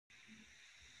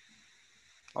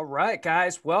All right,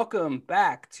 guys, welcome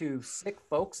back to Sick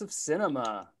Folks of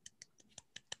Cinema.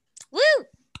 Woo!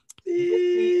 With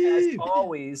me, as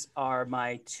always, are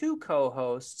my two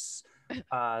co-hosts,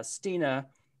 Stina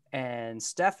and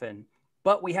Stefan.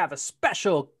 But we have a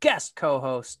special guest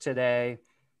co-host today,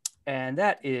 and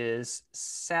that is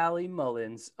Sally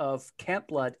Mullins of Camp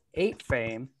Blood 8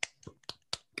 fame.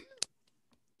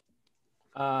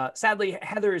 Sadly,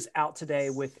 Heather is out today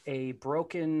with a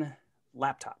broken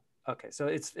laptop. Okay, so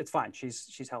it's fine.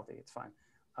 She's healthy. It's fine.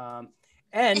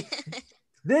 And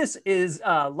this is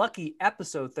lucky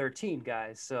episode 13,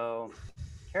 guys. So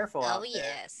careful out there.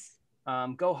 Yes.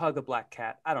 Go hug a black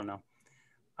cat. I don't know.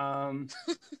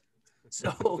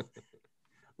 So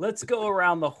let's go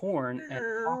around the horn and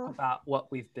talk about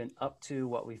what we've been up to,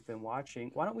 what we've been watching.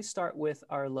 Why don't we start with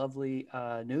our lovely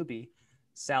newbie,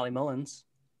 Sally Mullins.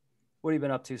 What have you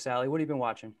been up to, Sally? What have you been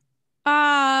watching?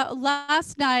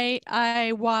 Last night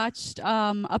I watched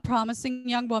A Promising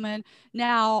Young Woman.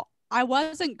 Now, I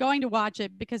wasn't going to watch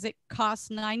it because it costs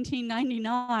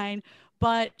 $19.99,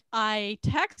 but I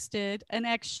texted an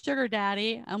ex-sugar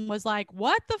daddy and was like,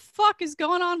 what the fuck is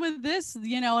going on with this?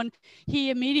 And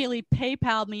he immediately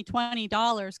PayPal'd me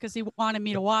 $20 because he wanted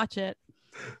me to watch it.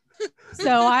 So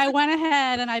I went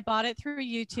ahead and I bought it through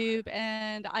YouTube,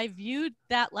 and I viewed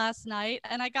that last night,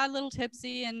 and I got a little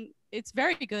tipsy, and it's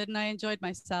very good, and I enjoyed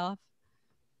myself.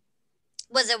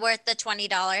 Was it worth the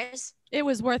 $20? It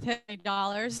was worth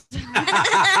 $20.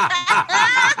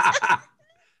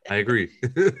 I agree.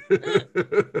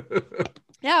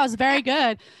 Yeah, it was very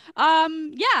good.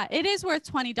 Yeah, it is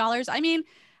worth $20. I mean,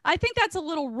 I think that's a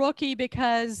little rookie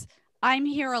because I'm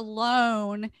here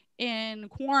alone in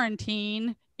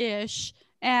quarantine-ish,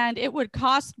 and it would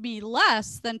cost me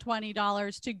less than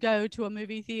 $20 to go to a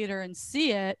movie theater and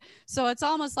see it. So it's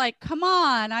almost like, come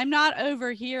on, I'm not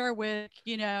over here with,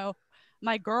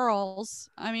 my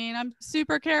girls. I mean, I'm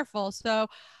super careful. So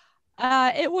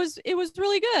it was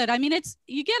really good. I mean,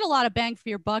 you get a lot of bang for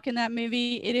your buck in that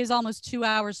movie. It is almost 2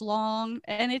 hours long,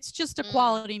 and it's just a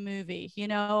quality movie. A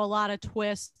lot of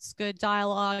twists, good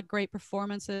dialogue, great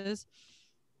performances.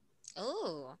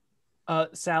 Oh.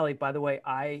 Sally, by the way,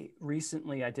 I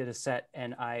did a set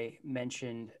and I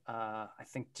mentioned, I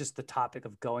think just the topic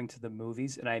of going to the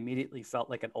movies, and I immediately felt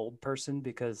like an old person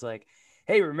because like,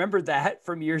 hey, remember that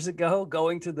from years ago,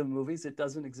 going to the movies? It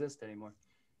doesn't exist anymore.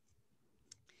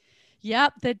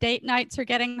 Yep, the date nights are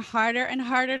getting harder and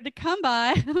harder to come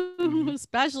by,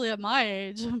 especially at my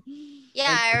age.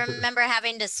 Yeah, I remember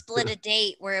having to split a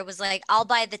date where it was like, I'll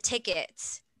buy the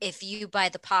tickets if you buy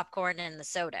the popcorn and the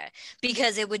soda,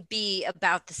 because it would be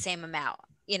about the same amount,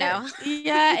 Yeah,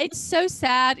 it's so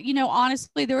sad.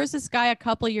 Honestly, there was this guy a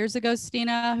couple of years ago,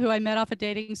 Stina, who I met off a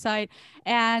dating site,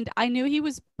 and I knew he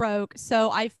was broke. So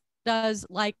I does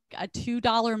like a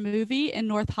 $2 movie in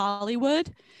North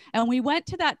Hollywood. And we went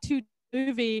to that $2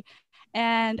 movie,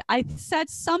 and I said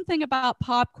something about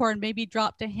popcorn, maybe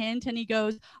dropped a hint, and he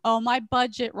goes, oh, my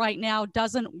budget right now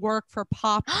doesn't work for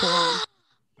popcorn.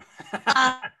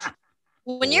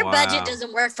 When your budget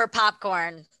doesn't work for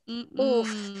popcorn.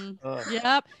 Oof.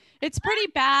 Yep. It's pretty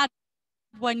bad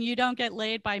when you don't get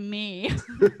laid by me.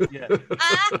 Yeah.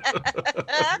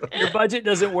 Your budget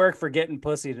doesn't work for getting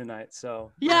pussy tonight.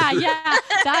 So yeah.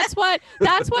 That's what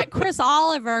Chris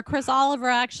Oliver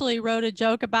actually wrote a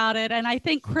joke about it. And I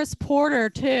think Chris Porter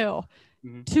too.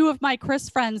 Mm-hmm. Two of my Chris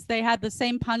friends, they had the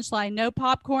same punchline: no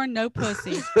popcorn, no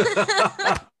pussy.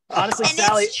 Honestly, and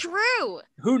Sally, it's true.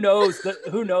 Who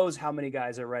knows how many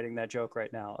guys are writing that joke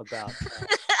right now about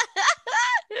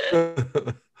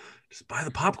just buy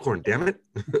the popcorn, damn it.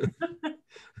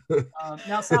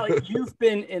 Now, Sally, you've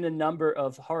been in a number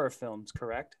of horror films,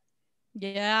 correct?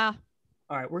 Yeah.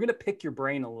 All right, we're gonna pick your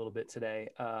brain a little bit today,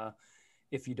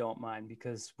 if you don't mind,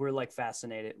 because we're like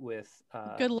fascinated with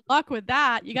good luck with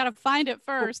that. You got to find it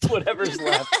first. Whatever's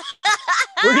left.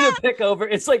 We're gonna pick over.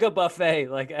 It's like a buffet,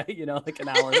 like like an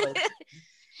hour later.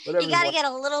 You got to get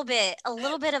a little bit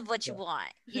of what you want,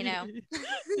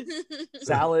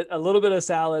 Salad, a little bit of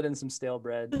salad and some stale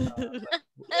bread. You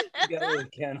get what we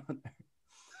can on there.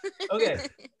 Okay,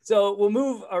 so we'll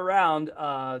move around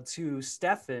to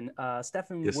Stefan.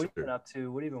 Stefan, yes, what have you been up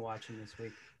to? What have you been watching this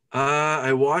week?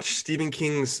 I watched Stephen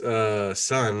King's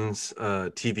son's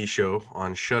TV show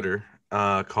on Shudder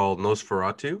called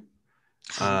Nosferatu.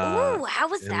 Ooh, how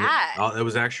was that? It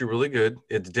was actually really good.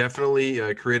 It's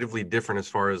definitely creatively different as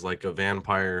far as like a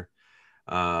vampire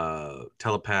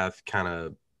telepath kind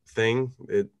of thing.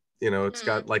 It's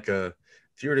got like if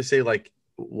you were to say like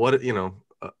what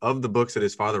of the books that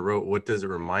his father wrote, what does it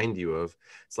remind you of?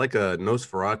 It's like a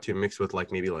Nosferatu mixed with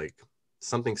like maybe like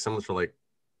something similar to like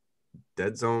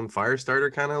Dead Zone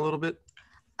Firestarter kind of a little bit.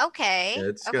 Okay. Yeah,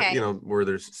 it's okay. got, you know, where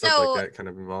there's stuff So- like that kind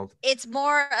of involved. It's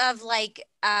more of like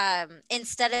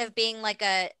instead of being like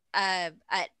an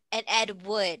Ed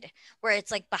Wood where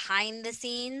it's like behind the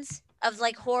scenes of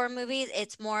like horror movies,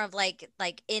 it's more of like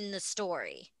in the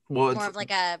story. Well, More it's of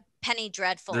like a Penny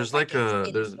Dreadful. there's like like it's a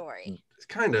in there's the story.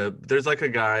 kind of there's like a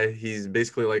guy, he's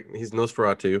basically like he's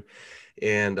Nosferatu,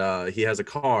 and he has a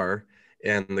car,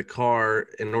 and the car,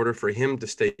 in order for him to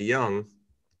stay young,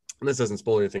 and this doesn't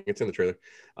spoil anything, it's in the trailer,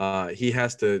 he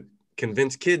has to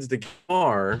convince kids to get a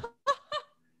car.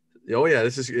 Oh yeah,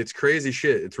 it's crazy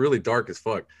shit. It's really dark as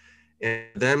fuck. And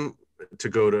then to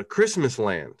go to Christmas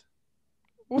Land.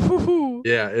 Ooh.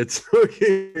 Yeah, it's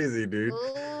fucking crazy, dude.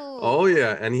 Ooh. Oh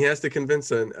yeah, and he has to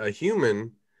convince a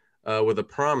human with a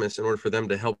promise in order for them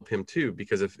to help him too,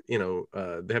 because if you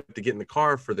know they have to get in the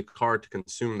car for the car to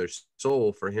consume their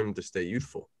soul for him to stay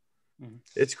youthful. Mhm.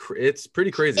 It's pretty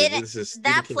crazy. This is Stephen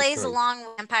That King's plays son. along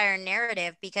with vampire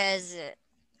narrative because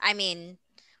I mean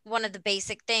one of the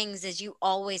basic things is you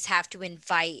always have to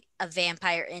invite a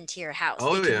vampire into your house.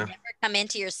 Oh, They can yeah. never come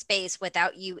into your space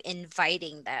without you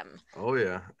inviting them. Oh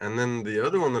yeah, and then the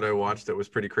other one that I watched that was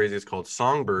pretty crazy is called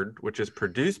Songbird, which is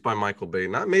produced by Michael Bay,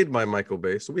 not made by Michael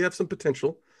Bay, so we have some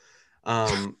potential.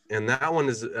 And that one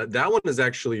is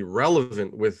actually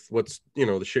relevant with what's, you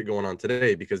know, the shit going on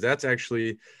today, because that's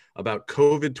actually about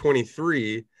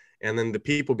COVID-23 and then the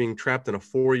people being trapped in a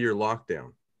 4-year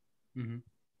lockdown. Mhm.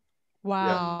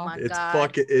 Wow. Oh my It's God.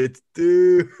 fucking, it's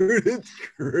dude, it's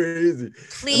crazy.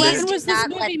 Please When do was this not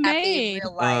let movie that be made?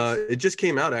 real life. It just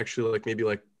came out actually, like maybe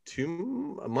like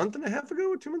a month and a half ago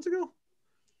or 2 months ago.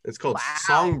 It's called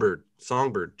Wow.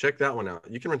 Songbird. Check that one out.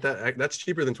 You can rent that. That's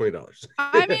cheaper than $20.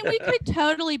 I mean, we could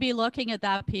totally be looking at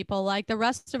that, people. Like the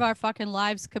rest of our fucking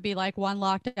lives could be like one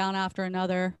lockdown after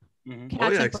another. Mhm. Oh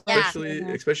yeah, Catching breaks especially in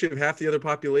there. especially if half the other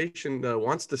population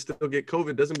wants to still get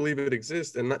COVID, doesn't believe it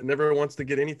exists, and never wants to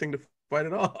get anything to fight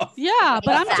it off. Yeah,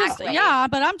 but Exactly.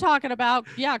 I'm talking about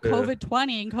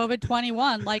COVID-20 and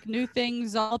COVID-21, like new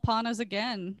things all upon us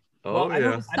again. Oh I yeah,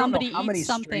 don't know Somebody how many eats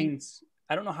something. strains.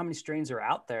 I don't know how many strains are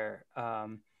out there.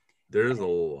 there's a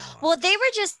lot. Well, they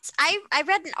were just I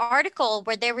read an article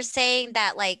where they were saying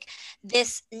that like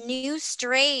this new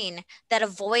strain that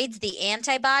avoids the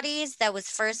antibodies that was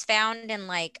first found in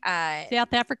like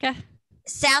South Africa.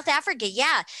 South Africa,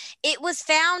 yeah. It was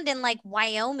found in like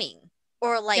Wyoming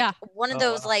or like Yeah. one of Oh,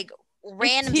 those wow. like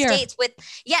random here. states with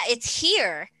it's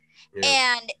here.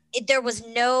 Yeah. And there was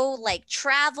no like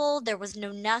travel, there was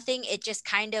no nothing. It just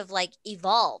kind of like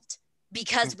evolved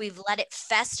because we've let it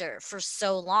fester for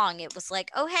so long. It was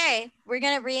like, oh hey, we're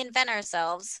gonna reinvent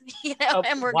ourselves, you know,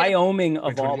 and we're gonna, Wyoming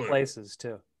of all 2021. places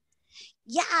too.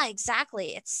 yeah,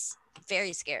 exactly. It's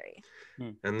very scary.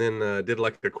 And then did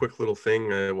like a quick little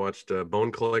thing. I watched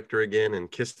Bone Collector again and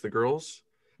Kiss the Girls.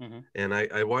 Mhm. And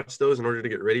I watched those in order to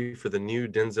get ready for the new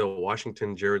Denzel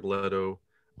Washington, Jared Leto,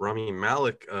 Rami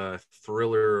Malek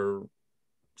thriller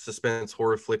suspense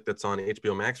horror flick that's on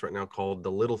HBO Max right now called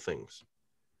The Little Things.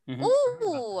 Mhm.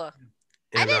 Ooh, I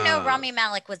And, didn't know Rami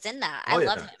Malek was in that. I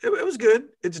love him. It was good.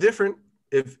 It's different.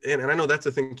 And I know that's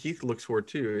the thing Keith looks for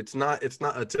too. It's not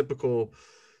a typical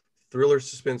thriller,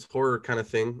 suspense, horror kind of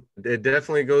thing. It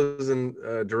definitely goes in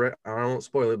direct. I won't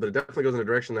spoil it, but it definitely goes in a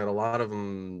direction that a lot of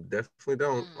them definitely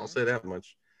don't. I'll say that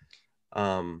much.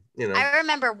 You know. I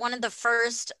remember one of the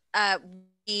first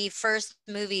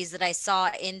movies that I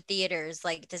saw in theaters,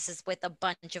 like this is with a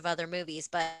bunch of other movies,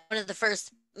 but one of the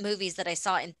first movies that I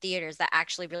saw in theaters that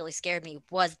actually really scared me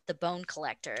was The Bone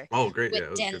Collector Oh, great! with Yeah, it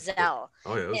was a good flick. Denzel.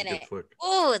 Oh yeah, it was a in good it. flick.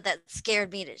 Oh, that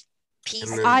scared me to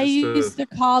pieces. then- I just, used to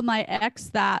call my ex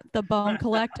that the bone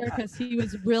collector because he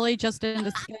was really just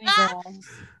into skinny girls.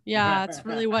 Yeah, it's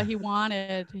really what he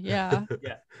wanted. Yeah.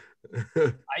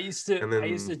 I used to And then- I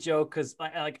used to joke because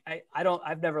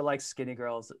I've never liked skinny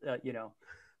girls. You know,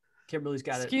 Kimberly's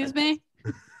got Excuse me?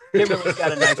 Kimberly's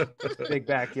got a nice big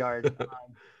backyard.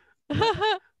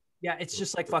 Yeah, it's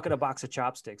just like fucking a box of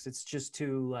chopsticks. It's just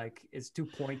it's too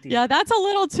pointy. Yeah, that's a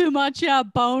little too much. Yeah,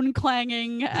 bone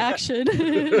clanging action.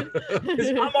 'Cause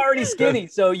I'm already skinny,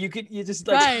 so you just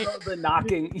like Right. feel the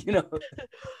knocking, you know.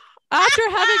 After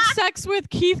having sex with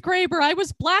Keith Graber, I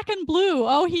was black and blue.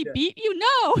 Oh, he Yeah. beat you?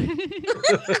 No.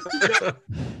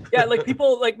 Yeah, like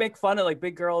people like make fun of like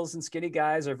big girls and skinny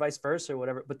guys or vice versa or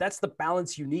whatever, but that's the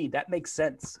balance you need. That makes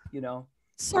sense, you know.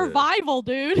 Survival,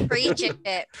 dude. Preach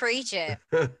it, preach it.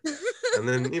 And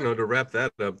then, you know, to wrap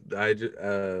that up,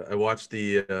 I watched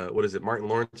the what is it, Martin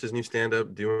Lawrence's new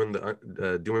stand-up,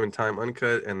 doing time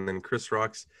uncut, and then Chris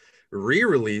Rock's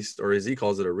re-released, or as he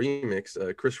calls it, a remix,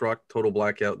 Chris Rock Total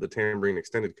Blackout, the Tambourine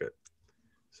extended cut.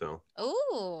 So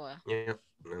Ooh. yeah,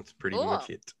 that's pretty Cool. much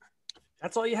it.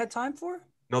 That's all you had time for?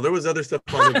 No, there was other stuff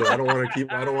on it, but I don't want to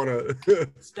keep. I don't want to.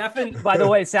 Stefan, by the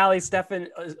way, Sally, Stefan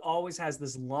always has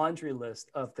this laundry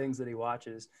list of things that he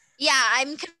watches. Yeah,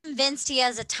 I'm convinced he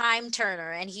has a time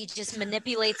turner and he just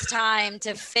manipulates time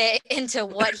to fit into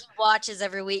what he watches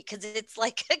every week because it's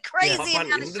like a crazy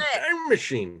amount of shit. Time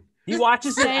machine. He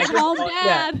watches it. Stay home,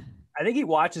 Dad. I think he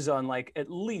watches on like at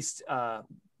least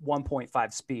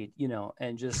 1.5 speed, you know,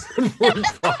 and just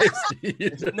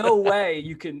there's no way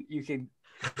you can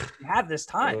have this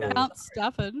time. Count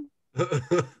Stefan.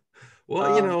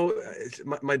 Well, you know,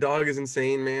 my dog is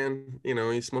insane, man. You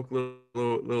know, he smoked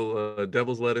little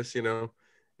devil's lettuce, you know,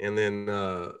 and then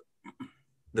the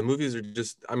movies are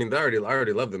just. I mean, I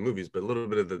already love the movies, but a little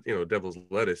bit of the devil's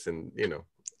lettuce, and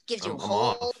gives you I'm a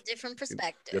whole off. different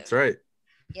perspective. That's right.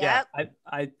 Yep. Yeah,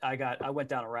 I went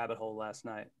down a rabbit hole last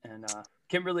night, and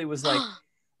Kimberly was like,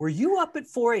 "Were you up at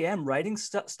 4 a.m. writing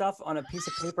stuff on a piece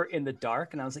of paper in the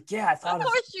dark?" And I was like, "Yeah, I thought." Of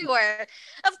course you were.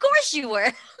 Of course you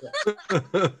were.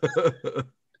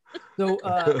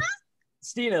 So,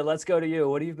 Stina, let's go to you.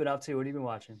 What have you been up to? What have you been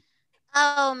watching?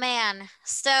 Oh man.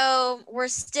 So we're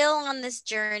still on this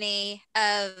journey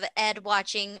of Ed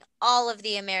watching all of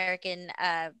the American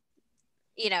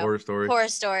Horror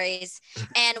stories.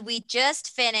 And we just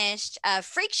finished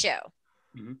Freak Show.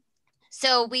 Mm-hmm.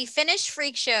 So we finished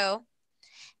Freak Show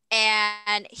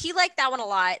and he liked that one a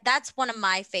lot. That's one of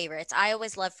my favorites. I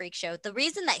always love Freak Show. The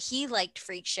reason that he liked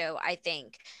Freak Show, I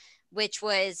think, which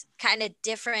was kind of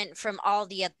different from all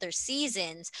the other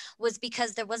seasons, was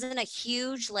because there wasn't a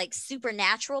huge like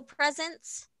supernatural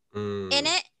presence in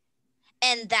it.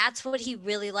 And that's what he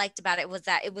really liked about it, was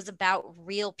that it was about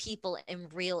real people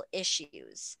and real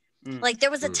issues. Like there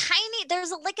was a tiny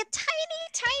little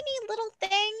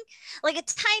thing, like a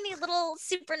tiny little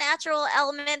supernatural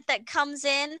element that comes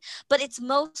in, but it's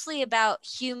mostly about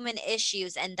human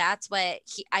issues. And that's what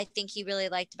I think he really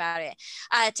liked about it.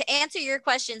 To answer your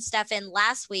question, Stefan,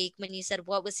 last week when you said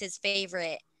what was his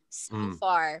favorite so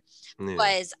far,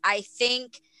 was I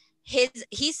think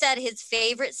he said his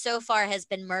favorite so far has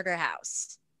been Murder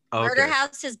House. Okay. Murder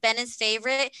House has been his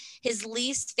favorite. His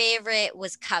least favorite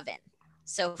was Coven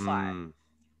so far. And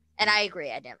I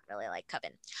agree. I didn't really like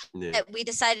Coven. Yeah. But we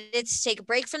decided to take a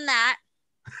break from that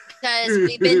because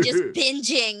we've been just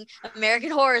binging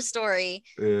American Horror Story.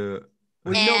 Yeah.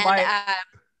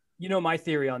 Well, my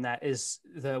theory on that is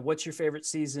what's your favorite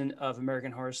season of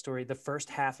American Horror Story? The first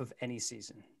half of any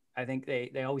season. I think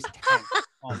they always tank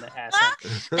on the ass.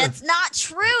 That's not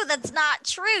true. That's not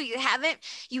true. You haven't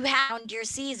found your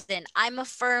season. I'm a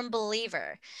firm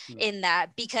believer in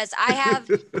that because I have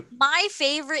my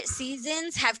favorite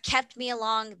seasons have kept me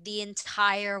along the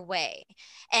entire way.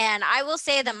 And I will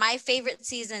say that my favorite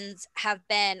seasons have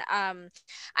been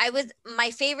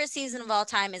my favorite season of all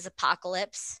time is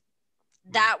Apocalypse.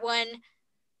 That one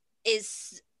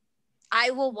is,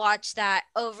 I will watch that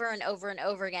over and over and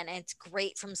over again. And it's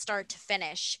great from start to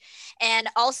finish. And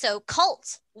also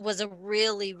Cult was a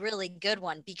really, really good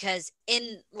one because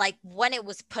when it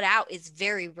was put out, it's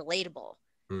very relatable.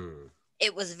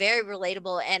 It was very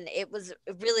relatable and it was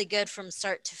really good from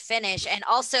start to finish. And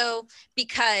also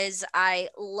because I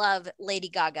love Lady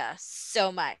Gaga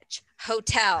so much.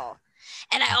 Hotel.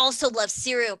 And I also love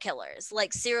serial killers.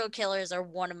 Like serial killers are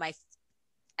one of my,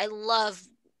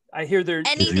 I hear they're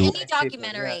any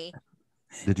documentary.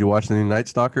 Yeah. Did you watch the new Night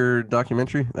Stalker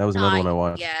documentary? That was another one I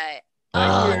watched.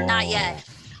 Not yet.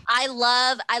 I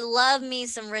love me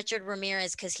some Richard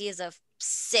Ramirez because he is a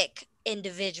sick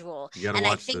individual, and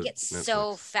I think it's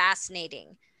so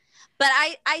fascinating. But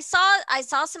I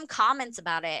saw some comments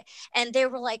about it and they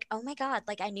were like, oh my God,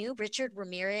 like I knew Richard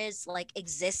Ramirez like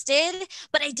existed,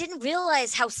 but I didn't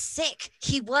realize how sick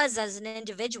he was as an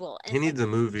individual. And he needs a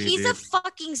movie. He's a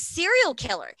fucking serial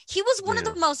killer. He was one of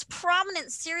the most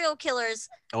prominent serial killers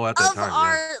of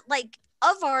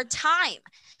our time.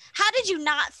 How did you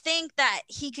not think that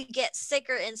he could get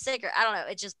sicker and sicker? I don't know.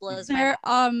 It just blows my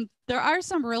mind. There are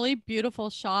some really beautiful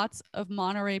shots of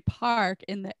Monterey Park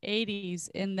in the 80s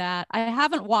in that I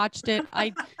haven't watched it.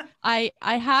 I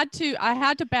had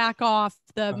to back off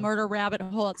the murder rabbit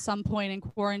hole at some point in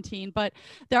quarantine, but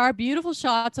there are beautiful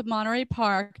shots of Monterey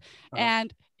Park.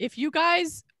 And if you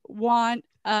guys want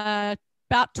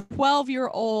about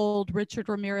 12-year-old Richard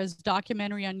Ramirez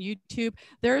documentary on YouTube,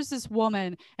 there's this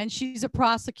woman and she's a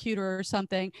prosecutor or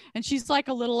something, and she's like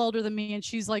a little older than me and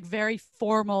she's like very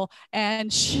formal,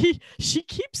 and she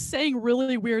keeps saying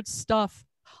really weird stuff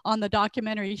on the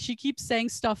documentary. She keeps saying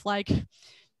stuff like,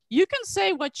 you can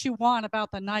say what you want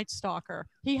about the Night Stalker.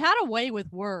 He had a way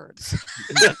with words.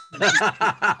 But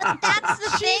that's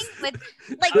the thing with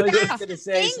like I was just that's gonna the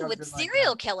say thing with something like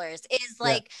serial that. killers is Yeah.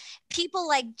 like people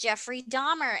like Jeffrey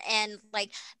Dahmer and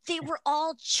like they were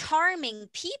all charming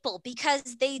people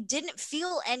because they didn't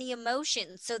feel any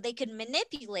emotions, so they could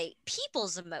manipulate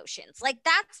people's emotions. Like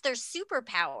that's their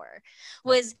superpower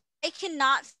was I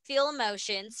cannot feel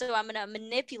emotions, so I'm gonna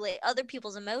manipulate other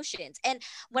people's emotions. And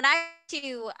when I went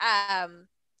to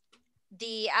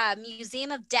the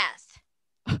Museum of Death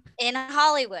in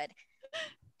Hollywood,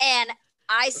 and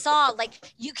I saw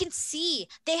like you can see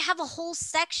they have a whole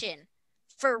section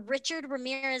for Richard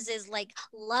Ramirez's like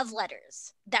love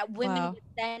letters that women Wow. would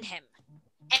send him.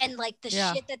 And like the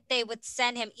Yeah. shit that they would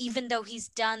send him, even though he's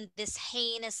done this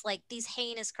heinous, like these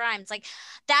heinous crimes. Like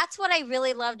that's what I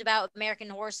really loved about American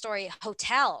Horror Story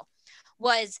Hotel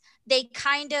was they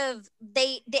kind of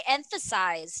they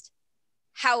emphasized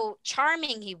how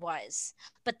charming he was,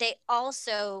 but they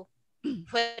also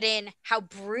put in how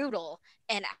brutal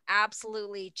and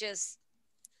absolutely just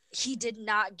he did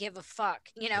not give a fuck.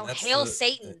 You know, that's hail the-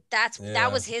 Satan. That yeah.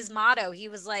 was his motto. He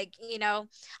was like, you know,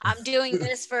 I'm doing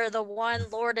this for the one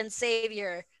Lord and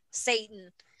Savior,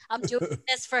 Satan. I'm doing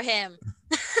this for him.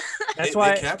 That's they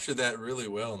why. captured that really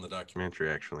well in the documentary.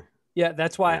 Documentary, actually. Yeah,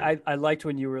 that's why Yeah. I liked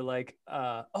when you were like,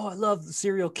 oh, I love the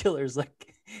serial killers.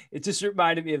 Like, it just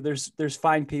reminded me of there's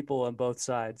fine people on both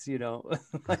sides, you know.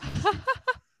 Like,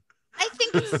 I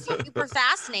think it's super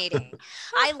fascinating.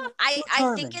 I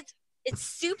charming. think it's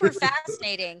super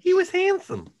fascinating. He was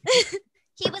handsome.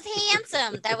 He was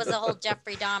handsome. That was the whole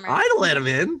Jeffrey Dahmer. I'd let him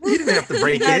in. He didn't have to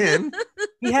break in.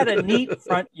 he had a neat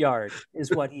front yard,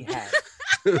 is what he had.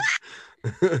 But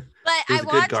He was I a good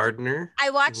watched gardener.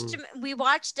 we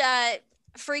watched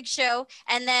Freak Show,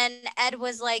 and then Ed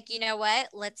was like, you know what,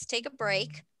 let's take a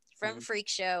break from Freak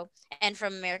Show and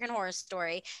from American Horror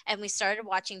Story, and we started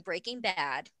watching Breaking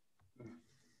Bad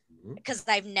because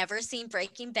I've never seen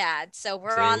Breaking Bad, so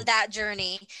we're on Same. that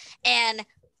journey. And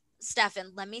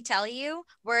Stefan, let me tell you,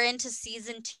 we're into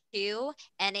season 2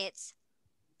 and it's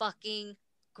fucking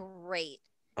great.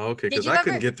 Okay, Did because you I ever-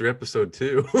 couldn't get through episode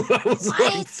 2. I was like,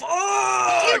 What?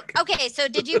 fuck. Okay, so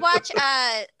did you watch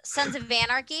Sons of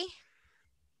Anarchy?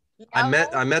 I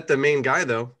No? met the main guy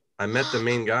though. I met the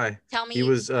main guy. Tell me He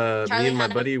was me Charlie and my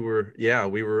Hunnam? buddy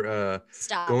we were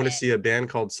Stop going it. to see a band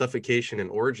called Suffocation in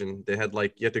Origin. They had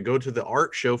like you have to go to the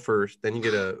art show first, then you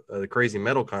get a crazy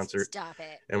metal concert. Stop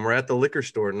it. And we're at the liquor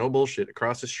store, no bullshit,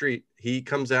 across the street. He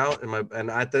comes out,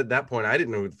 and at that point, I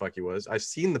didn't know who the fuck he was. I've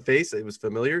seen the face; it was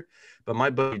familiar. But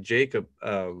my buddy Jacob,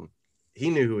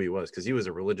 he knew who he was because he was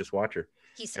a religious watcher.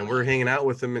 He's And we're hanging out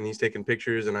with him, and he's taking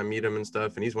pictures, and I meet him and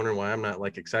stuff, and he's wondering why I'm not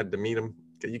like excited to meet him.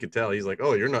 You could tell he's like,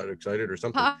 "Oh, you're not excited or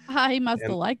something." He must have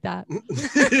And- liked that.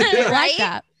 Yeah. Like Right?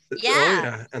 that. Yeah. Oh,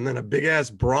 yeah. And then a big ass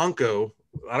Bronco.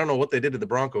 I don't know what they did to the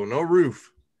Bronco. No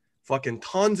roof. Fucking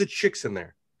tons of chicks in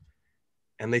there.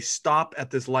 And they stop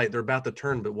at this light. They're about to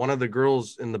turn, but one of the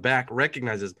girls in the back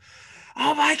recognizes,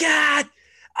 "Oh my God.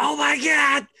 Oh my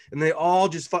God." And they all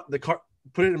just the car,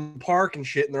 put it in park and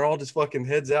shit. And they're all just fucking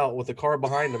heads out with the car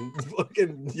behind them,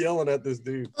 fucking yelling at this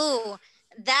dude. Ooh,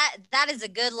 that is a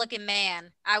good looking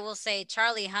man. I will say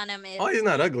Charlie Hunnam is Oh, he's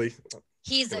not ugly.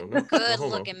 he's a You know, no good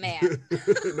homo. looking man.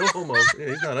 No homo. Yeah,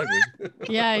 he's not ugly.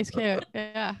 Yeah, he's cute.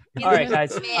 Yeah. He's All a right, good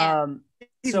guys. man.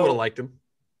 He So- would have liked him.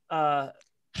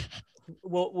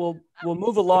 We'll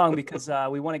move along because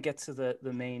we want to get to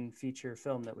the main feature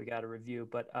film that we got to review.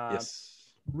 But Yes.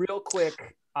 real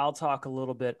quick, I'll talk a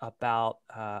little bit about.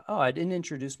 I didn't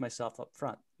introduce myself up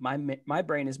front. My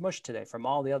brain is mush today from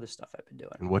all the other stuff I've been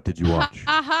doing. And what did you watch?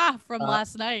 Aha, from Uh,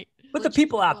 last night. But the What'd you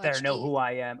people out there watch, know Keith? who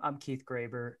I am. I'm Keith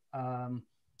Graber.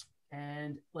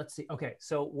 And let's see. Okay,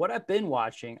 so what I've been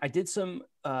watching, I did some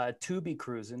Tubi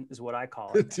cruising, is what I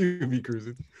call it. To be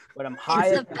cruising. But I'm high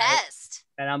It's the at night, best.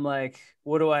 and I'm like,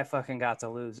 what do I fucking got to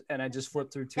lose? And I just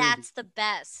flipped through Tubi, That's the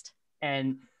best.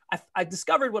 and I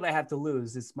discovered what I have to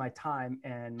lose. It's my time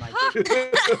and my.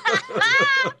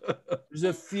 There's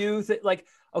a few things like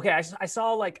okay, I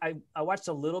saw like I watched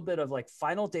a little bit of like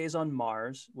Final Days on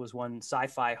Mars was one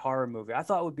sci-fi horror movie. I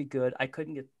thought it would be good. I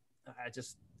couldn't get.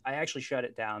 I actually shut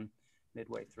it down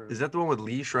midway through. Is that the one with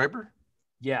Lee Schreiber?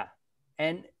 Yeah,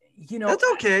 and you know That's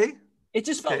okay. it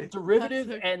just felt Okay. derivative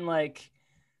That's and like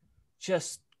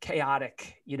just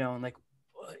chaotic, you know, and like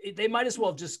they might as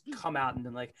well have just come out and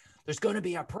been like, there's going to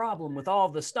be a problem with all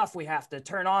the stuff we have to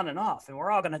turn on and off, and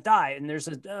we're all going to die. And there's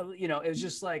you know, it was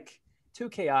just like too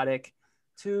chaotic,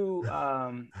 too, I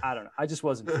don't know. I just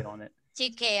wasn't feeling it. Too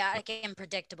chaotic and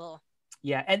predictable.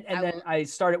 Yeah. And then I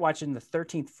started watching the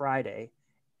 13th Friday,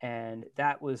 and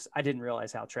that was, I didn't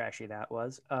realize how trashy that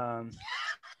was.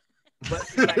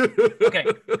 But okay,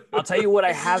 I'll tell you what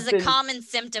I have This is been. a common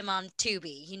symptom on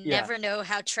Tubi. You Yeah. never know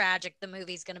how tragic the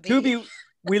movie's going to be. Tubi,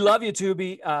 we love you,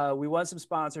 Tubi. We want some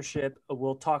sponsorship.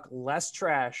 We'll talk less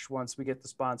trash once we get the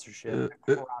sponsorship.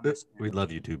 I promise. We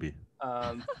love you, Tubi.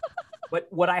 But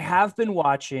what I have been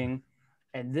watching,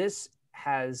 and this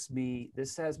has me,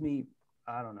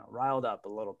 I don't know, riled up a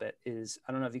little bit, is,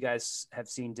 I don't know if you guys have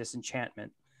seen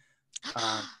Disenchantment.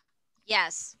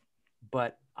 Yes.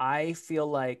 But I feel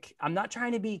like, I'm not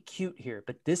trying to be cute here,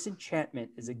 but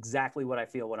Disenchantment is exactly what I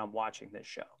feel when I'm watching this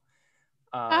show.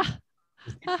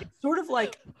 It's sort of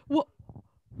like, What?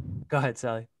 Go ahead,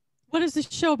 Sally. What is this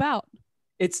show about?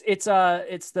 It's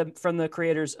from the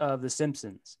creators of The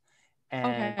Simpsons.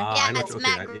 And Okay. Yeah, it's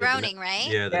Matt Groening, right?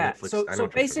 Yeah, the yeah, Netflix. I know so what you're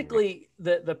talking basically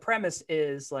the premise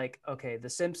is like, okay, The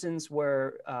Simpsons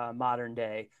were modern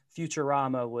day,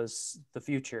 Futurama was the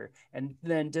future, and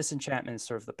then Disenchantment is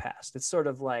sort of the past. It's sort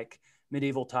of like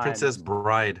medieval about. times. Princess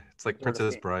Bride. It's like Sort of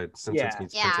Princess thing. Bride. Simpsons Yeah.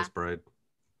 meets Yeah. Princess Bride.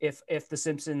 If The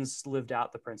Simpsons lived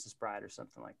out the Princess Bride or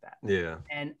something like that. Yeah.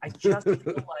 And I just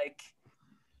feel like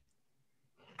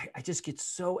I just get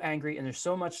so angry, and there's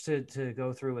so much to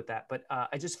go through with that. But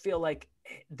I just feel like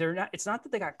it's not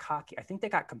that they got cocky. I think they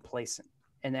got complacent.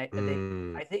 And I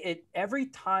think every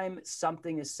time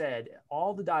something is said,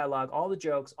 all the dialogue, all the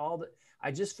jokes,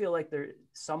 I just feel like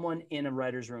someone in a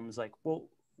writer's room is like, well,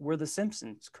 we're the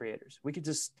Simpsons creators. We could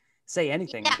just say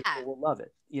anything and Yeah. people will love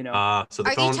it, you know? So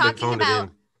Are they you talking phoned it about?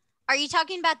 in. Are you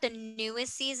talking about the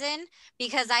newest season?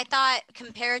 Because I thought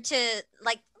compared to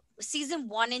like season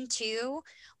 1 and 2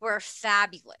 were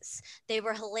fabulous. They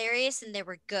were hilarious and they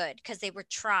were good because they were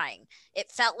trying. It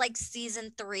felt like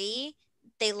season 3,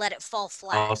 they let it fall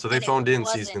flat. Oh, so they and it phoned in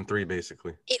wasn't- season 3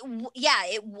 basically.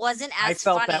 It wasn't as I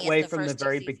felt funny that as way the from the first two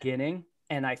very seasons. beginning.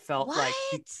 And I felt like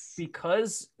What?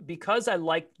 because I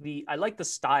like the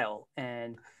style,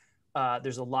 and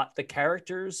there's a lot,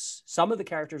 some of the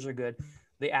characters are good,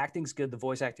 the acting's good, the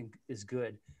voice acting is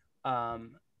good, and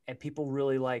people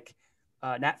really like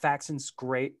Nat Faxon's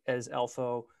great as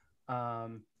Elfo.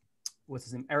 What's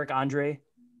his name? Eric Andre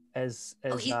as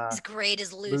He's great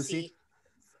as Lucy.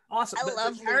 Awesome. I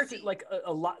love the character, Lucy. like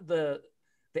a lot, the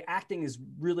acting is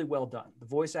really well done, the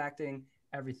voice acting,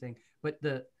 everything, but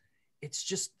it's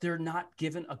just they're not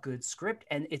given a good script,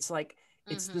 and it's like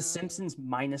it's The Simpsons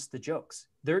minus the jokes.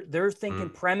 They're thinking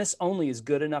premise only is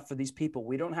good enough for these people.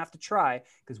 We don't have to try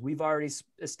because we've already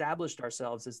established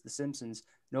ourselves as The Simpsons.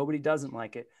 Nobody doesn't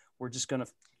like it. We're just gonna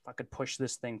fucking push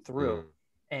this thing through.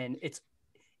 And it's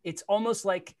almost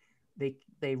like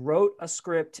they wrote a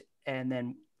script and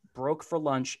then broke for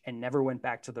lunch and never went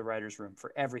back to the writer's room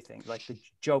for everything. Like the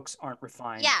jokes aren't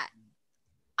refined. Yeah.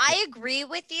 I agree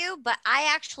with you, but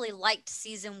I actually liked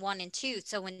season 1 and 2.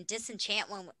 So when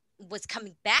Disenchantment was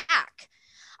coming back,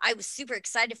 I was super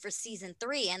excited for season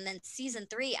 3. And then season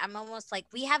 3, I'm almost like,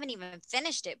 we haven't even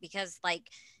finished it because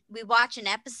like we watch an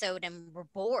episode and we're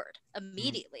bored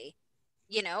immediately.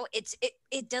 You know,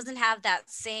 it doesn't have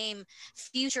that same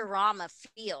Futurama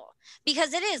feel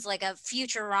because it is like a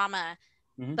Futurama,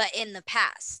 but in the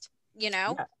past, you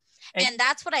know? Yeah. And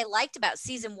that's what I liked about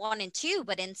season 1 and 2,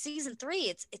 but in season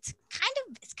 3, it's kind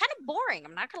of boring.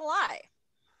 I'm not gonna lie.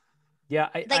 Yeah,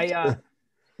 I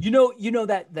you know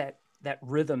that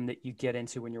rhythm that you get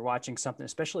into when you're watching something,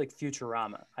 especially like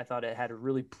Futurama. I thought it had a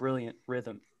really brilliant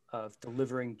rhythm of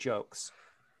delivering jokes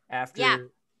after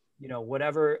you know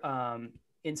whatever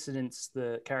incidents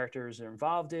the characters are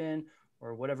involved in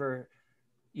or whatever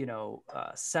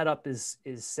setup is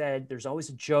said. There's always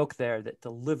a joke there that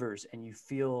delivers, and you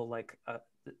feel like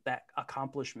that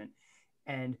accomplishment.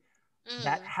 And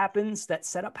that happens. That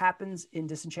setup happens in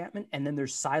Disenchantment, and then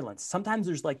there's silence. Sometimes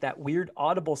there's like that weird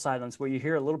audible silence where you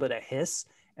hear a little bit of hiss,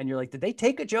 and you're like, "Did they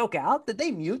take a joke out? Did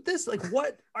they mute this? Like,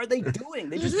 what are they doing?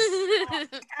 They just off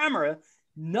camera.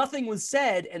 Nothing was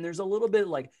said, and there's a little bit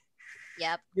like,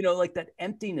 like that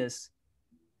emptiness."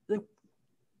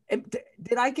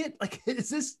 Did I get like, is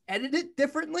this edited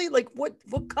differently? Like what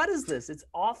cut is this? It's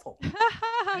awful.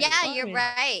 Yeah, you're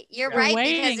right. You're right.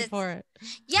 Because for it.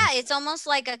 Yeah, it's almost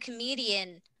like a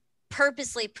comedian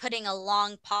purposely putting a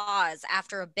long pause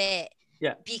after a bit.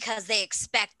 Yeah. Because they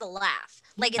expect the laugh.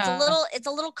 Like it's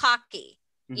a little cocky.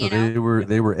 You know?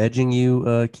 They were edging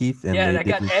you, Keith, and they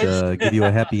didn't give you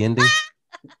a happy ending.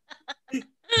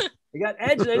 They got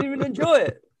edged. I didn't even enjoy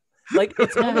it. Like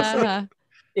it's almost like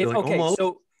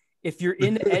if you're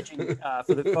into edging,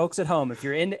 for the folks at home, if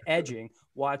you're into edging,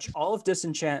 watch all of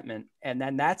Disenchantment, and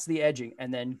then that's the edging,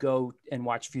 and then go and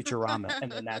watch Futurama,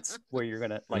 and then that's where you're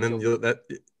gonna like. And then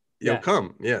you'll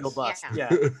come. Yes. You'll bust. Yeah.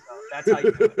 So that's how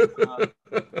you do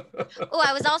it. Oh,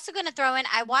 I was also going to throw in,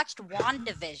 I watched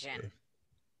WandaVision.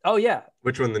 Oh yeah.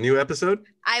 Which one? The new episode?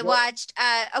 I watched,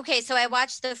 okay, so I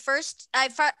watched the first, I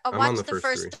I'm on watched the the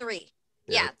first first three.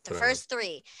 Yeah, Yeah, the that's what I'm on. first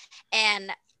three.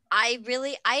 And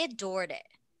I adored it.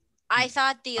 I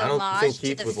thought the I don't think homage to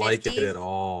Keith the would 50s. like it at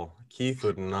all. Keith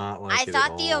would not like I it at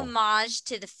thought the all. homage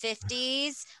to the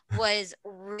 50s was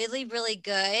really, really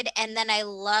good. And then I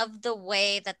loved the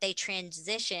way that they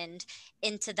transitioned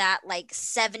into that like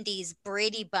 70s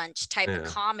Brady Bunch type of Yeah.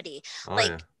 comedy. Oh, like,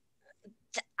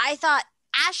 yeah. I thought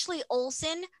Ashley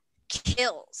Olsen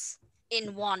kills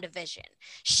in WandaVision.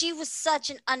 She was such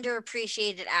an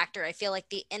underappreciated actor, I feel like,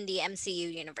 in the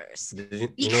MCU universe. Did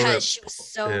you know Because that, she was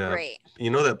so yeah. great. You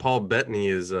know that Paul Bettany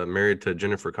is married to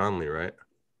Jennifer Connelly, right?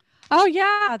 Oh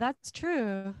yeah, that's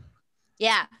true.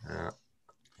 Yeah. Yeah.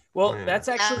 Well, Oh, yeah. that's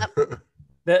actually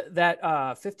that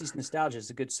 50s nostalgia is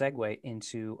a good segue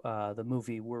into the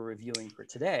movie we're reviewing for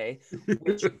today,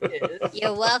 which is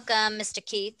You're welcome, Mr.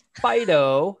 Keith.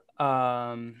 Fido.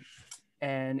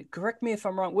 And correct me if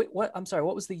I'm wrong. Wait, what? I'm sorry.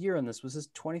 What was the year on this? Was this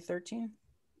 2013?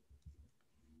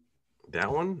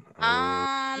 That one? Um,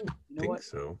 I You know think what?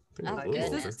 so. I think Oh, it was a little Is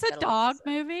goodness. this a dog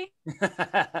movie?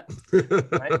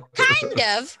 Right? kind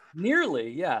of. Nearly,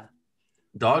 yeah.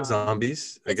 Dog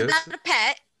zombies, I It's guess. about a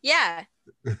pet. Yeah.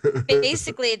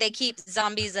 Basically, they keep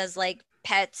zombies as like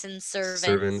pets and servants.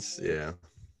 Servants, yeah.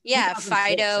 Yeah, 2006,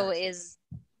 Fido actually. is.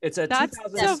 It's a That's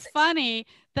 2006. so funny.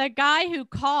 The guy who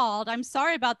called, I'm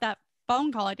sorry about that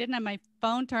phone call. I didn't have my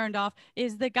phone turned off,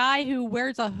 is the guy who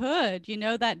wears a hood. You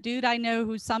know, that dude I know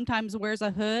who sometimes wears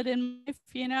a hood in life,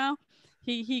 you know?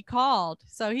 He called.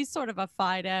 So he's sort of a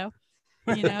Fido.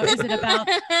 You know, is it about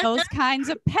those kinds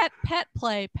of pet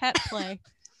play?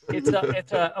 It's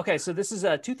a okay. So this is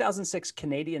a 2006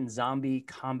 Canadian zombie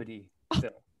comedy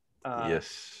film.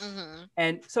 Yes. Mhm.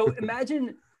 And so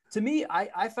imagine, to me,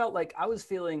 I felt like I was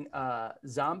feeling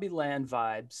Zombieland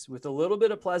vibes with a little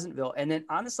bit of Pleasantville. And then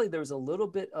honestly, there was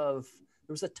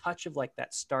a touch of like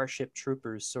that Starship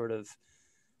Troopers sort of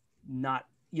not,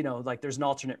 like there's an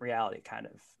alternate reality kind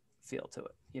of feel to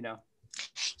it,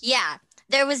 Yeah,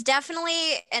 there was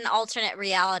definitely an alternate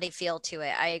reality feel to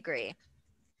it. I agree.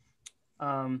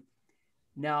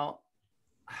 Now,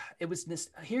 it was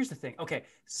here's the thing. Okay,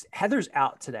 Heather's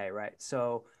out today, right?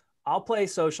 So I'll play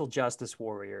social justice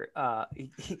warrior.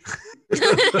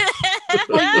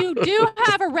 Well, you do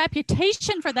have a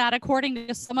reputation for that, according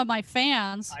to some of my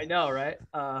fans. I know, right?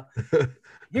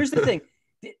 Here's the thing.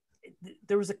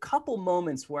 There was a couple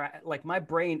moments where my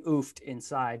brain oofed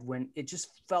inside when it just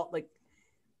felt like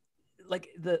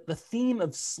the theme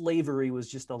of slavery was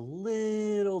just a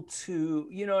little too,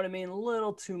 you know what I mean? A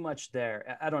little too much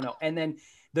there. I don't know. And then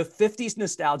the 50s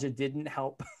nostalgia didn't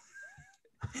help.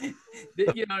 You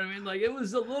know what I mean? Like it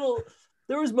was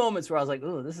there was moments where I was like,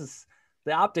 oh,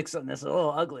 the optics on this is a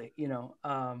little ugly, I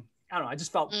don't know. I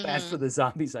just felt bad for the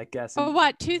zombies, I guess. Oh,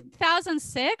 what,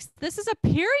 2006? This is a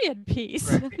period piece.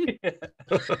 Right.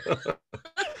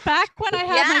 Back when I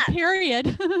had my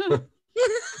period.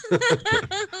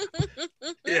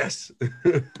 Yes.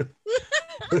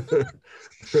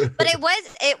 But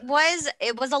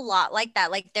it was a lot like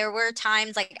that. Like there were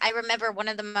times, like I remember one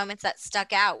of the moments that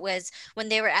stuck out was when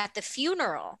they were at the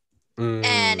funeral.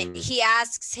 And he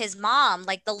asks his mom,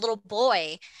 like the little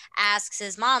boy asks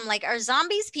his mom, like, are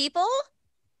zombies people?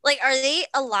 Like, are they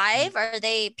alive? Are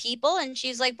they people? And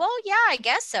she's like, well, yeah, I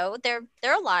guess so. They're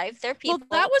alive. They're people. Well,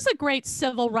 that was a great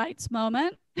civil rights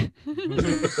moment.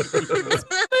 This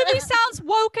movie sounds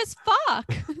woke as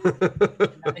fuck.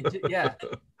 Yeah.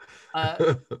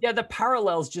 Yeah, the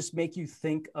parallels just make your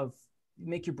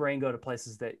brain go to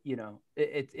places that,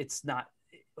 it's not,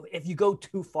 if you go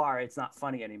too far, it's not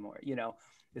funny anymore,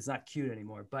 it's not cute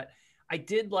anymore. But I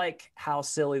did like how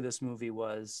silly this movie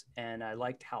was, and I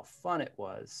liked how fun it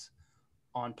was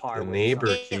on par The with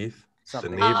neighbor, Keith.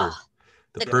 something. The neighbor.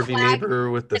 The pervy neighbor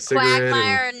with the cigarette.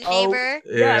 Quagmire neighbor.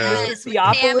 Yeah, Yes, with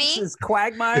Theopolis Tammy. is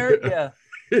Quagmire. Yeah.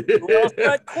 Who else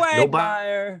but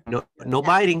Quagmire? No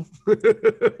biting.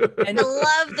 And I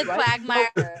love the right?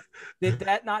 Quagmire. Did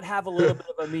that not have a little bit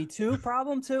of a Me Too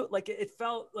problem too? Like it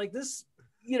felt like this,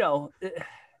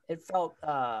 it felt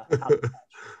out of touch,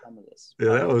 some of this. Yeah,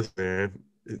 that was, man.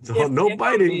 It's all, If no I'm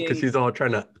biting being- because she's all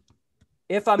trying to.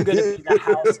 If I'm gonna be the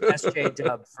house SJ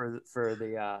dub for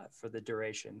the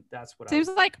duration, that's what Seems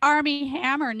like Army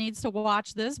Hammer needs to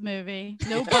watch this movie.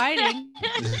 No biting.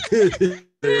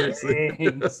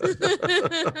 Seriously.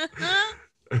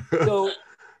 So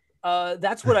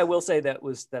that's what I will say that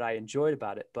I enjoyed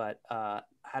about it, but I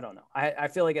don't know. I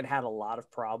feel like it had a lot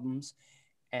of problems,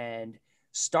 and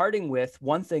starting with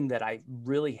one thing that I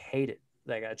really hated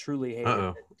like I truly hated.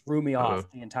 Uh-oh. It threw me Uh-oh.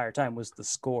 off the entire time was the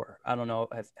score. I don't know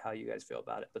how you guys feel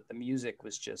about it, but the music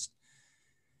was just,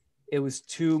 it was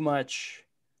too much.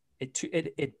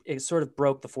 It sort of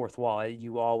broke the fourth wall.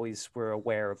 You always were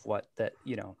aware of what that,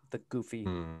 you know, the goofy.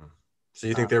 So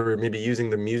you think they were maybe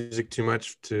using the music too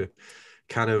much to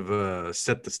kind of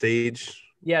set the stage?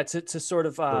 Yeah, to sort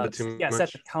of bit too set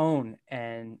much? the tone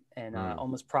and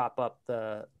almost prop up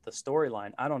the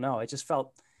storyline. I don't know. It just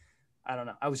felt, I don't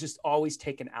know. I was just always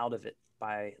taken out of it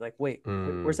by like, wait,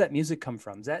 where's that music come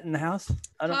from? Is that in the house?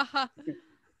 I don't.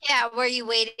 Yeah, were you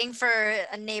waiting for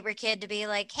a neighbor kid to be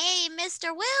like, "Hey, Mr.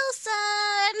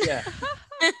 Wilson"? Yeah.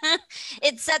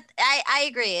 It set. I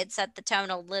agree. It set the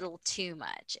tone a little too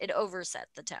much. It overset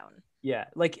the tone. Yeah,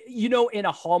 like, you know, in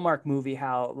a Hallmark movie,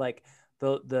 how like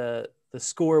the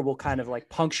score will kind of like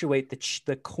punctuate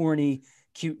the corny,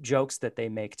 cute jokes that they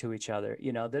make to each other,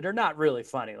 you know, that are not really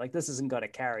funny. Like, this isn't going to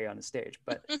carry on the stage,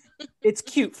 but it's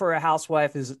cute for a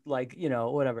housewife, is like, you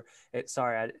know, whatever. Is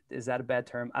that a bad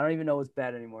term? I don't even know what's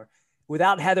bad anymore.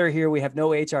 Without Heather here, we have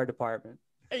no HR department.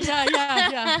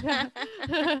 Yeah.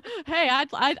 Hey,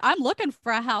 I'm looking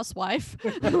for a housewife.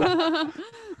 I don't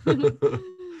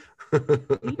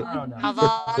know. I'll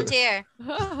volunteer.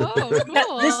 Oh,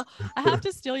 cool. I have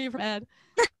to steal you from Ed.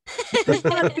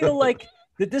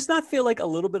 Did this not feel like a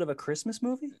little bit of a Christmas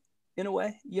movie in a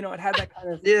way? You know, it had that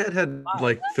kind of Yeah, it had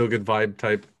like feel good vibe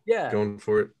type going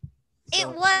for it. It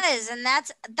was, and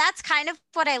that's kind of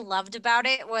what I loved about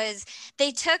it, was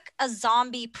they took a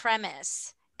zombie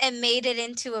premise and made it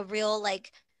into a real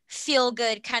like feel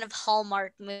good kind of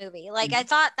Hallmark movie. Like, I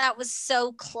thought that was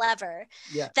so clever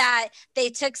that they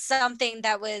took something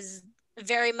that was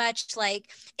very much like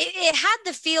it had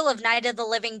the feel of Night of the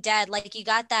Living Dead. Like, you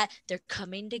got that they're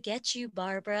coming to get you,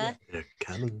 Barbara. Yeah, they're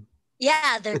coming.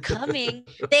 Yeah, they're coming.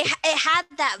 It had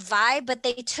that vibe, but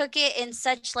they took it in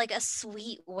such like a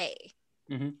sweet way.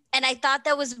 And I thought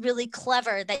that was really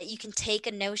clever, that you can take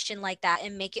a notion like that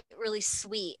and make it really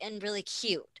sweet and really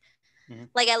cute.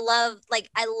 Like, I love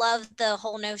the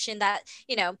whole notion that,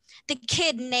 you know, the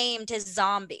kid named his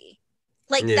zombie.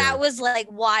 Like, that was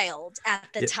like wild at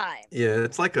the time. Yeah,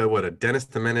 it's like a Dennis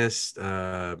the Menace,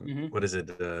 what is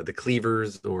it? The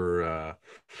Cleavers, or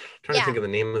trying to think of the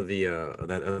name of the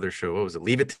that other show. What was it?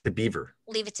 Leave It to Beaver.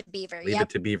 Leave It to Beaver. Leave It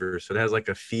to Beaver. So it has like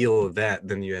a feel of that.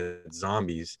 Then you had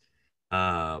zombies.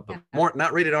 But more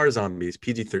not rated R zombies,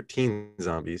 PG-13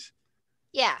 zombies.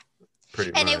 Yeah.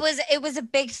 Pretty and much. it was a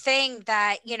big thing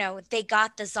that, you know, they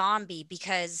got the zombie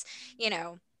because, you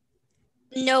know,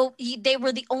 they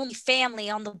were the only family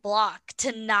on the block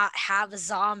to not have a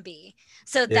zombie.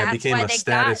 So that's why they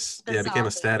got the zombie. It became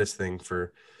a status thing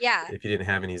for if you didn't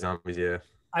have any zombies. Yeah.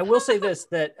 I will say this,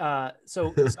 that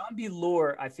so zombie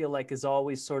lore, I feel like, is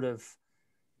always sort of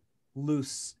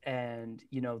loose, and,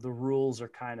 you know, the rules are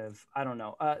kind of, I don't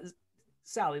know.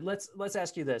 Sally, let's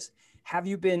ask you this. Have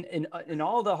you been in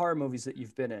all the horror movies that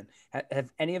you've been in,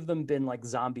 have any of them been like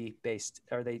zombie based?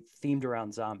 Are they themed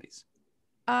around zombies?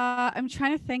 I'm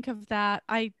trying to think of that.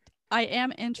 I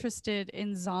am interested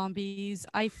in zombies.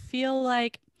 I feel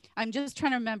like I'm just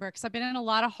trying to remember, because I've been in a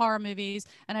lot of horror movies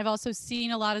and I've also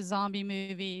seen a lot of zombie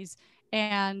movies,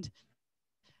 and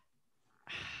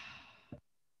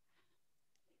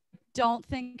don't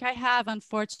think I have,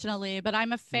 unfortunately, but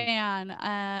I'm a fan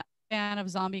of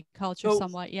zombie culture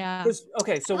somewhat. Yeah.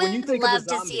 Okay, so when you think love of a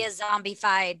zombie, to see a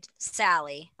zombified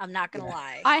Sally. I'm not gonna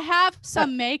lie. I have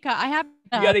some makeup. I have.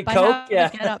 You got any coke? Yeah.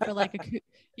 Get up for like a.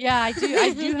 Yeah, I do.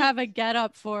 I do have a get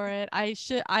up for it.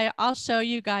 I'll show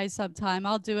you guys sometime.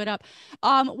 I'll do it up.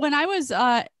 When I was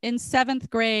in 7th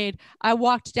grade, I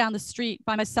walked down the street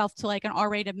by myself to like an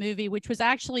R-rated movie, which was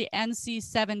actually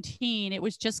NC-17. It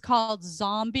was just called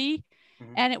Zombie.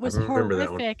 And it was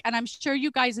horrific, and I'm sure you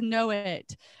guys know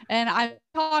it. And I'm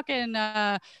talking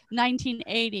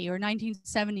 1980 or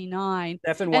 1979.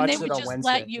 Stefan watched it on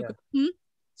Wednesday.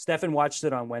 Stefan watched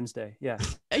it on Wednesday. Yeah.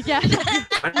 Yeah.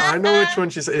 I know which one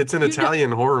she's. It's an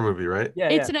Italian horror movie, right? Yeah.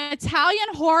 It's an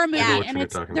Italian horror movie, and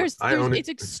it's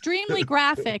extremely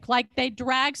graphic. Like, they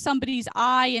drag somebody's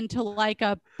eye into like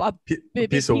a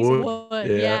piece of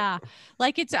wood. Yeah.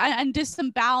 Like, it's and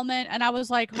disembowelment, and I was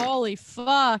like, holy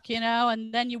fuck, you know.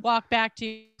 And then you walk back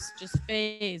to just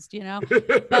phased, you know.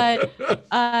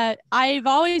 But I've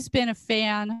always been a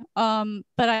fan.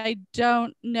 But I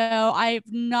don't know. I've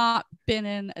not been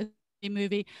in a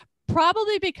movie,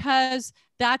 probably because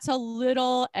that's a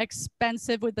little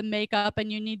expensive with the makeup and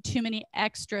you need too many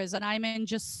extras, and I'm in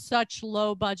just such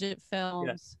low budget films.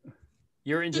 Yes.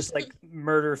 You're in just like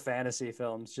murder fantasy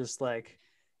films, just like,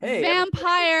 hey,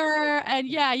 vampire and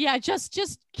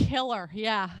just killer.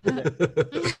 Yeah. Yeah,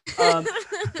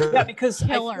 because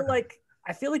Killer. I feel like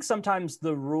I feel like sometimes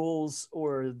the rules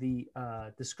or the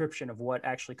description of what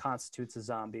actually constitutes a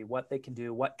zombie, what they can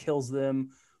do, what kills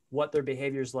them, what their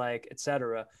behavior's like,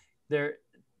 etc. They're,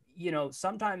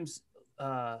 sometimes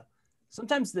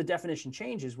the definition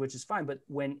changes, which is fine. But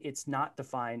when it's not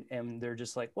defined and they're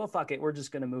just like, well, fuck it, we're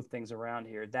just going to move things around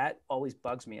here. That always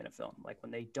bugs me in a film, like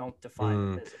when they don't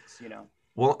define the physics,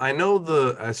 Well, I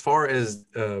know as far as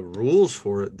rules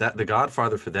for it, that the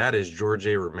Godfather for that is George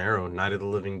A. Romero, Night of the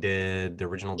Living Dead, the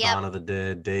original Dawn of the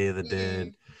Dead, Day of the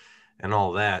Dead, and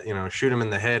all that. Shoot them in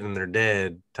the head and they're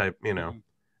dead type.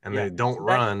 And they don't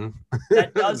run.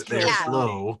 That does kill they're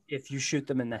slow if you shoot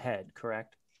them in the head,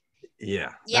 correct?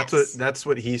 Yeah, Yes. that's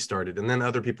what he started, and then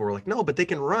other people were like, "No, but they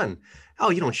can run."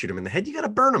 Oh, you don't shoot them in the head. You got to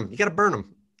burn them. You got to burn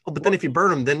them. Oh, but then if you burn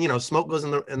them, then smoke goes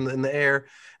in the air,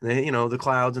 and then the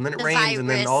clouds, and then it rains, and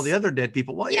then all the other dead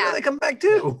people. Well, they come back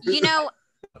too.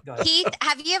 Heath,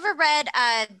 have you ever read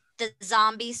the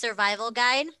Zombie Survival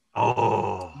Guide?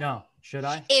 Oh no, should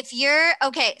I? If you're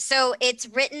okay, so it's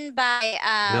written by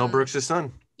Mel Brooks'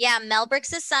 son. Yeah, Mel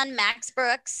Brooks' son, Max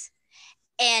Brooks.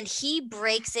 And he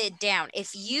breaks it down.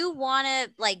 If you want to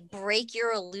break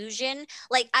your illusion,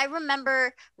 I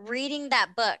remember reading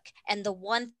that book, and the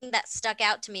one thing that stuck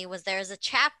out to me was there's a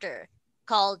chapter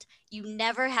called "You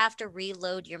Never Have to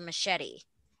Reload Your Machete."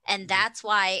 And that's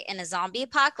why in a zombie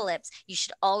apocalypse, you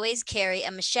should always carry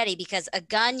a machete, because a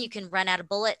gun, you can run out of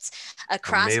bullets. A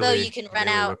crossbow, you can run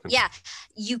out. Weapon. Yeah,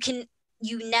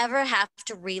 you never have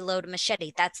to reload a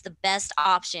machete. That's the best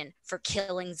option for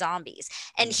killing zombies.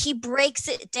 And he breaks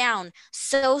it down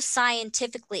so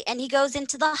scientifically. And he goes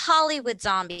into the Hollywood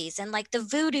zombies and the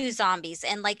voodoo zombies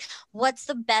and what's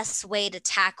the best way to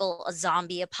tackle a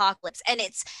zombie apocalypse. And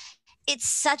it's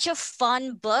such a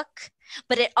fun book,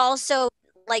 but it also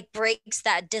breaks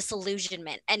that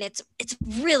disillusionment, and it's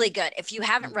really good. If you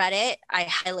haven't read it, I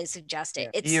highly suggest it.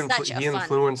 It's such a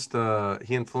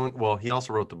fun. Well, he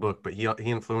also wrote the book, but he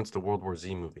influenced the World War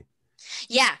Z movie.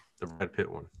 Yeah, the Brad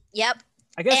Pitt one. Yep.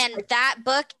 I guess, and that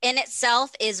book in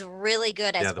itself is really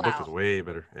good as well. Yeah, the book is way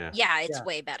better. Yeah, it's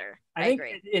way better. I think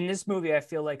agree. In this movie, I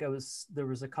feel like there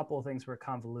was a couple of things were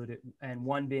convoluted, and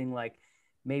one being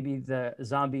maybe the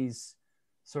zombies'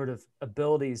 sort of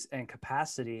abilities and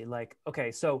capacity.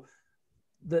 Okay, so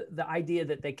the idea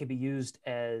that they could be used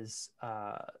as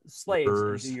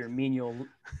slaves to do your menial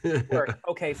work.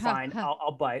 Okay, fine,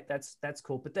 I'll bite. That's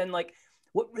cool. But then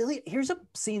here's a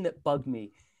scene that bugged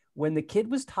me when the kid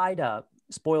was tied up.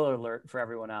 Spoiler alert for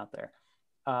everyone out there.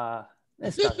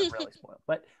 This doesn't really spoil,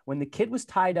 but when the kid was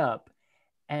tied up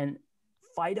and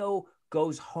Fido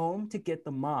goes home to get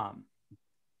the mom,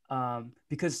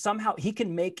 because somehow he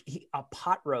can make a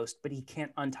pot roast, but he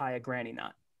can't untie a granny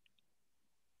knot.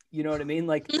 You know what I mean?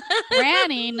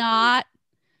 Granny knot.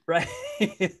 Right.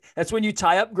 That's when you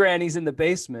tie up grannies in the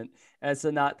basement. That's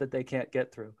a knot that they can't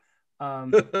get through.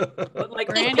 But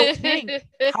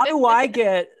how do I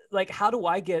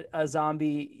get a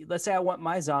zombie? Let's say I want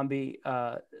my zombie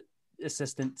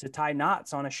assistant to tie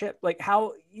knots on a ship.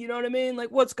 How, you know what I mean?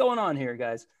 What's going on here,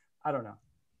 guys? I don't know.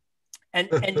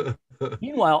 And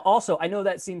meanwhile, also, I know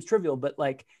that seems trivial, but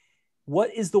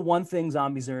what is the one thing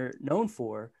zombies are known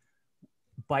for?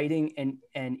 Biting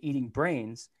and eating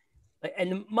brains.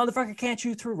 And the motherfucker can't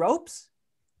chew through ropes.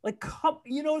 Come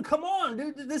on,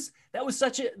 dude. That was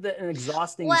such an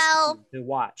exhausting scene to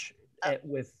watch.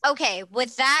 With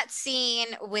that scene,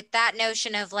 with that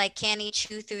notion of can he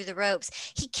chew through the ropes?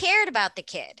 He cared about the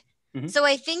kid. Mm-hmm. So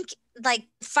I think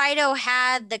Fido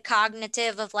had the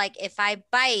cognitive of if I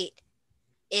bite,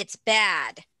 it's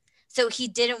bad. So he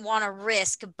didn't want to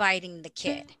risk biting the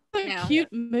kid. A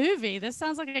cute movie. This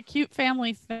sounds like a cute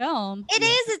family film. It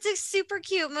is. It's a super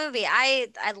cute movie. I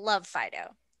love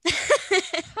Fido.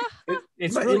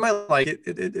 You might like it.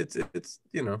 It's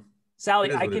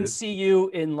Sally, I can see you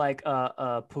in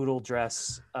a poodle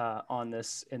dress in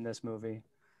this movie.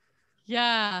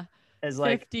 Yeah. As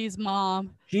 50s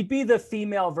mom. She'd be the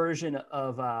female version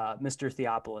of Mr.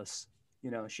 Theopolis.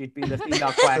 She'd be the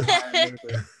female Quagmire.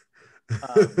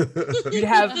 You'd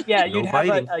have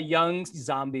a young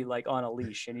zombie on a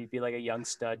leash, and he'd be a young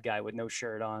stud guy with no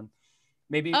shirt on.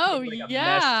 Maybe a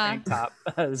mesh tank top.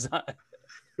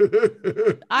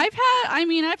 I've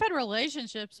had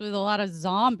relationships with a lot of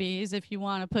zombies, if you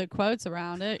want to put quotes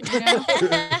around it. Okay,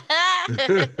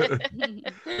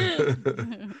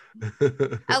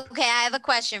 I have a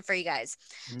question for you guys.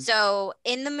 Mm-hmm. So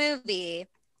in the movie,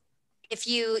 if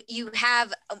you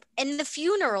have in the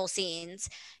funeral scenes,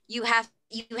 you have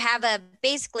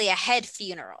basically a head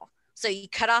funeral. So you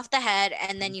cut off the head,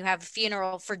 and then you have a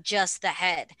funeral for just the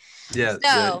head. Yeah.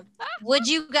 So would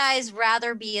you guys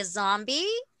rather be a zombie,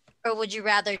 or would you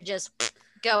rather just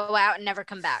go out and never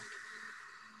come back.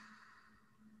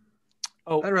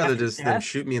 Oh, I'd rather after just them death?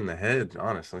 shoot me in the head,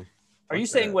 honestly. Are you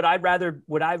Fuck saying that.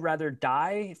 would I rather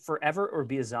die forever or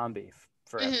be a zombie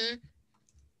forever? Mhm.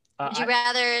 Uh, Would you I-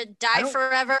 rather die don't-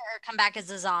 forever or come back as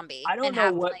a zombie? I don't and know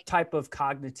have, what like- type of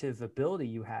cognitive ability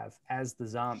you have as the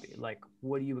zombie. Like,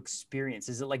 what do you experience?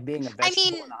 Is it like being a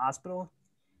vegetable mean- in the hospital?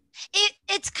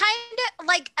 It's kind of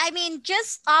like, I mean,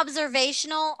 just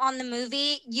observational on the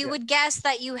movie, you Yeah. would guess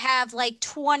that you have like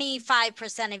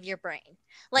 25% of your brain.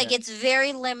 Like Yeah. it's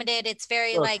very limited. It's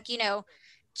very Look. like,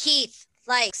 Keith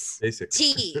likes Basic.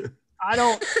 tea. I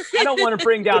don't want to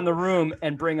bring down the room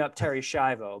and bring up Terry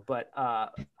Schiavo, but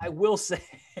I will say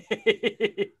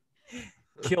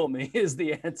kill me is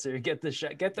the answer. Get the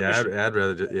shot. Get the Yeah, machine. I'd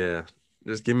rather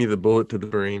just give me the bullet to the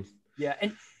brain. Yeah,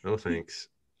 and No thanks.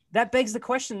 that begs the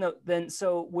question though. Then,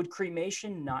 so would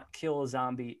cremation not kill a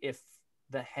zombie if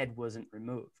the head wasn't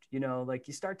removed? Like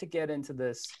you start to get into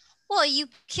this. Well, you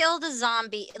kill the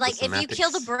zombie. Like if you kill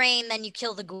the semantics. brain, then you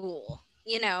kill the ghoul.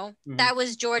 Mhm. That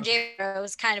was George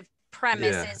Aro's kind of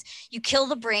premise Yeah. is you kill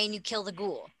the brain, you kill the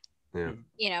ghoul.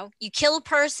 Yeah. You kill a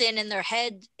person and their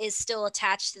head is still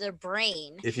attached to their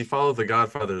brain. If you follow the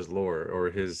Godfather's lore or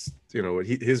his,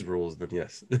 his rules, then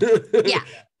yes. Yeah.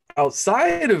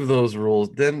 Outside of those rules,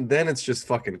 then it's just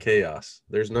fucking chaos.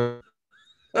 There's no.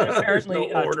 And there's apparently,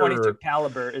 no order. 22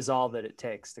 caliber is all that it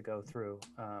takes to go through.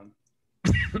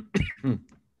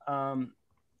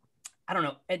 I don't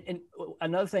know. And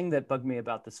another thing that bugged me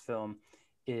about this film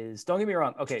is, don't get me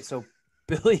wrong. Okay, so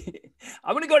Billy,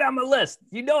 I'm gonna go down my list.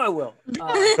 I will. And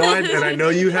I know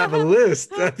you have a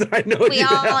list. I know We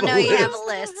all know you have a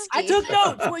list. I Steve. took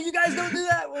notes. Well, you guys don't do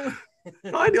that.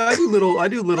 No, I do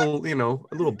little,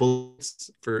 little bullets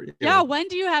for. Yeah, when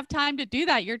do you have time to do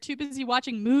that? You're too busy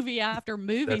watching movie after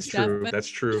movie That's stuff. true. but- That's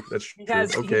true. That's He true.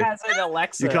 has Okay. an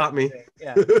Alexa. You caught me. thing.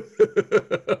 Yeah.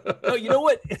 No, you know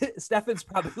what? Stefan's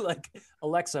probably like,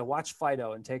 Alexa, watch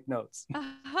Fido and take notes.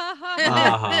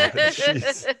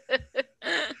 jeez.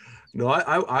 No,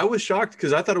 I was shocked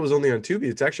because I thought it was only on Tubi.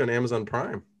 It's actually on Amazon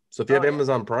Prime. So if you have Oh, yeah.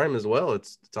 Amazon Prime as well,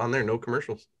 it's on there. No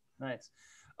commercials. Nice.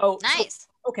 Oh, so- Nice.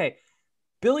 okay.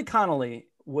 Billy Connolly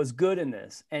was good in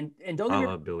this, and don't get I me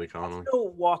love Billy wrong, Connolly. it's no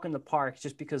walk in the park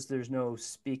just because there's no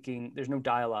speaking, there's no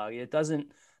dialogue.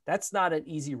 That's not an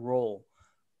easy role.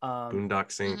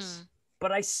 Boondock Saints.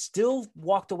 But I still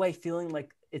walked away feeling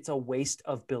like it's a waste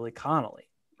of Billy Connolly,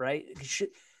 right?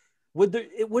 Would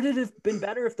it have been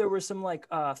better if there were some like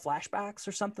flashbacks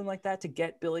or something like that to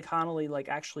get Billy Connolly like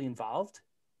actually involved?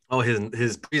 Oh,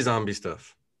 his pre-zombie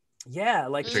stuff. Yeah,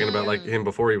 like You're talking about like him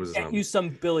before he was a get zombie. you some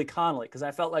Billy Connolly, because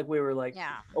I felt like we were like,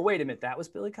 Yeah. oh wait a minute, that was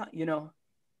Billy Connolly,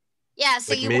 Yeah.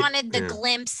 So Like you wanted the yeah.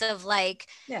 glimpse of like,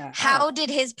 Yeah. how did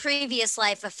his previous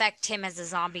life affect him as a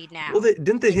zombie now? Well,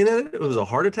 didn't they hint at it? It was a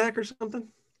heart attack or something?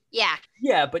 Yeah.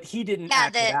 Yeah, but he didn't Yeah,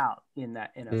 act it the- out in a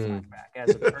Mm. flashback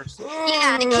as a person.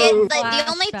 Yeah. The kid, like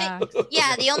the only thing. Flashback.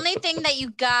 Yeah, the only thing that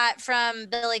you got from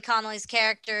Billy Connolly's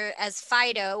character as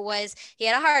Fido was he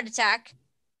had a heart attack.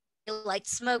 He liked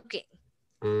smoking.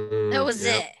 That was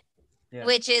Yep. it. Yeah.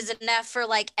 Which is enough for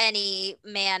like any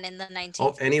man in the 19th.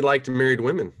 Oh, and he liked married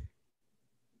women.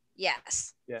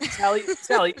 Yes. Yeah. Sally,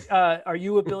 are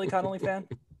you a Billy Connolly fan?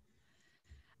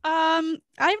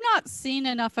 I've not seen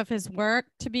enough of his work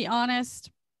to be honest.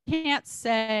 Can't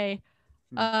say.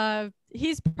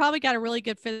 He's probably got a really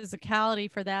good physicality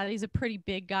for that. He's a pretty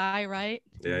big guy, right?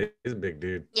 Yeah, he's a big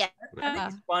dude. I think Yeah.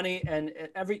 he's funny,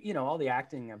 and all the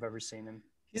acting I've ever seen him.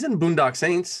 He's in Boondock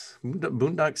Saints.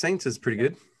 Boondock Saints is pretty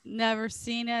good. Never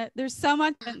seen it. There's so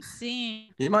much I haven't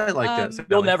seen. You might like that. Um, Sally.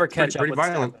 You'll never Pretty- catch pretty up with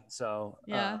violent. Stefan, so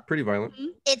Yeah. Pretty violent.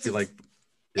 It's You like?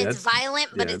 Yeah, it's violent,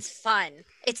 but yeah, it's fun.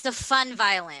 It's the fun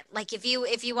violent. Like if you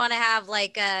want to have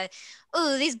like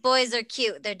oh, these boys are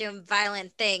cute. They're doing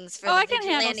violent things for Oh, the I can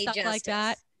handle vigilante stuff justice. like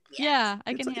that. Yeah. Yeah,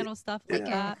 I It's can a- handle stuff like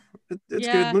yeah. that. It's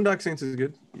Yeah. good. Boondock Saints is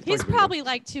good. You He's like Boondock. probably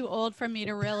like too old for me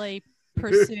to really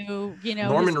pursue,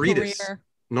 Norman his Reedus. career.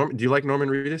 Norman, do you like Norman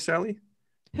Reedus, Sally?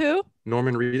 Who?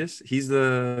 Norman Reedus.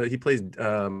 He plays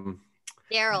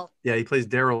Daryl. yeah, he plays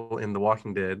Daryl in The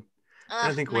Walking Dead. I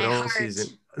Ugh, think my what else heart. he's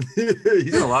in.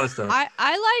 He's in a lot of stuff.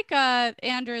 I like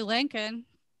Andrew Lincoln.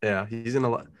 Yeah, he's in a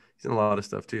lot of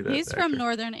stuff too. That He's from actor.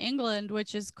 Northern England,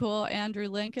 which is cool. Andrew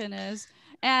Lincoln is.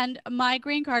 And my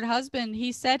green card husband,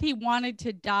 he said he wanted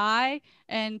to die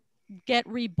and get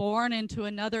reborn into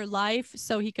another life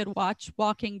so he could watch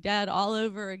Walking Dead all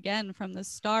over again from the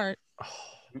start.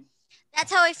 That's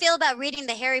how I feel about reading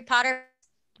the Harry Potter.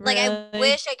 Like I Really?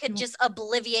 wish I could just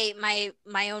obliviate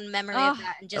my own memory of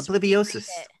that and just Obliviosis.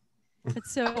 read it.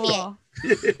 It's so Yeah. cool.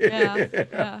 Yeah.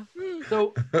 Yeah.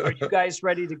 So, are you guys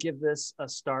ready to give this a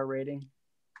star rating?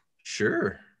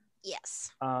 Sure.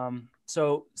 Yes.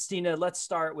 So Stina, let's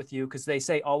start with you because they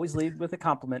say always lead with a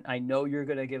compliment. I know you're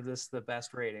going to give this the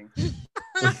best rating.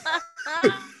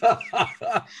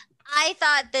 I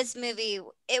thought this movie,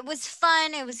 it was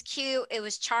fun, it was cute, it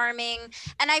was charming,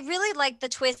 and I really liked the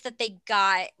twist that they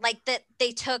got, like that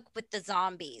they took with the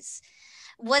zombies.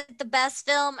 Was it the best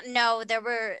film? No, there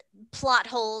were plot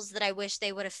holes that I wish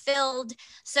they would have filled.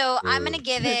 So I'm gonna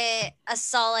give it a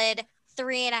solid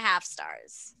 3.5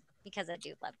 stars because I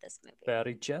do love this movie.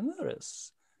 Very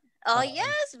generous. Oh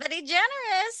yes, very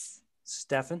generous.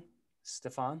 Stefan?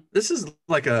 This is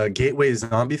like a gateway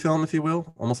zombie film, if you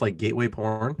will, almost like gateway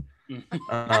porn.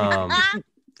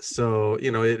 So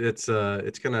you know it's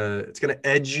gonna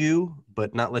edge you,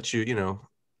 but not let you,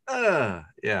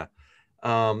 yeah.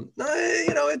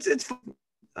 It's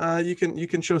you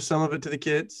can show some of it to the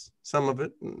kids, some of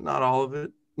it, not all of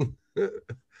it.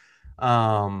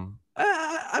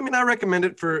 I mean, I recommend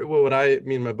it for what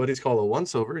my buddies call a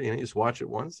once over. You just watch it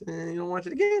once and you don't watch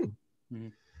it again.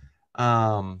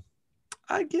 Mm-hmm.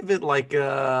 I give it like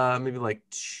maybe like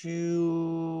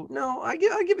 2. No, I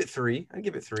give it 3. I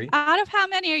give it 3. Out of how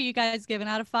many are you guys giving?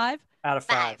 Out of 5? Out of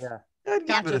 5, 5. yeah. I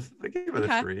give it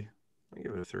Okay. a 3. I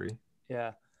give it a 3.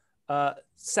 Yeah.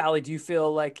 Sally, do you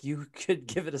feel like you could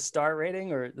give it a star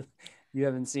rating or you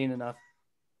haven't seen enough?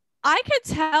 I could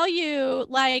tell you,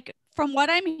 like, from what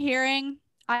I'm hearing,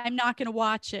 I'm not going to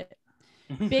watch it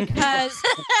because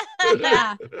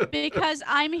because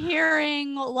I'm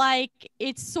hearing like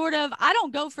it's sort of, I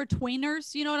don't go for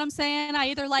tweeners, you know what I'm saying? I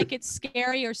either like it's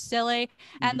scary or silly,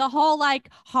 and the whole like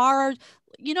horror,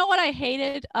 you know what I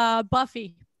hated? Never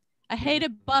I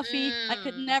hated Buffy. I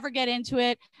could never get into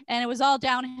it, and it was all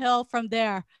downhill from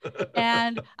there.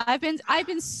 And I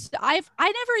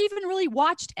never even really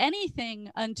watched anything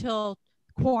until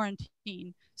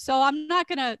quarantine. So I'm not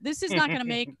gonna. This is not gonna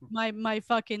make my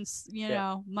fucking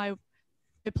my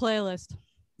playlist.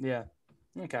 Yeah.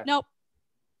 Okay. Nope.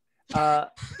 I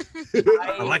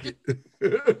like it.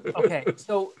 Okay,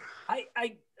 so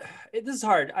this is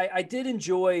hard. I did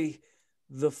enjoy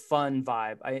the fun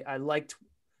vibe. I liked.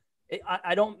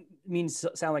 I don't mean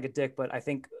to sound like a dick, but I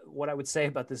think what I would say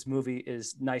about this movie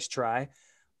is nice try,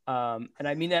 and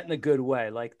I mean that in a good way.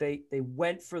 Like they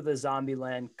went for the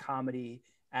Zombieland comedy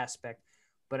aspect,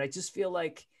 but I just feel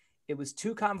like it was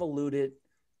too convoluted.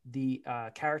 The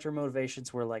character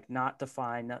motivations were like not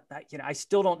defined. I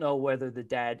still don't know whether the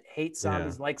dad hates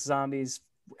zombies, likes zombies.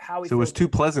 So it was too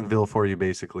Pleasantville for you,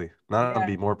 basically. Not to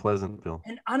be more Pleasantville.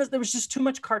 And honestly, there was just too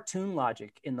much cartoon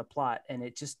logic in the plot, and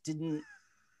it just didn't.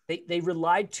 They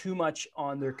relied too much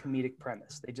on their comedic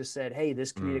premise. They just said, "Hey,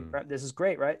 this comedic this is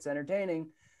great, right? It's entertaining."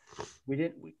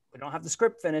 We don't have the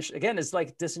script finished. Again, it's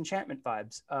like Disenchantment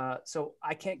vibes. So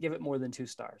I can't give it more than 2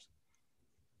 stars.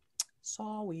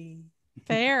 Sorry.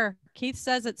 Fair. Keith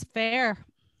says it's fair.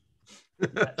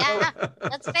 Yeah,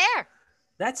 that's fair.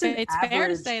 It's fair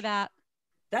to say that.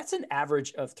 That's an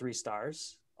average of 3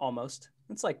 stars, almost.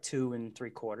 It's like 2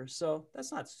 3/4. So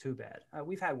that's not too bad.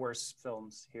 We've had worse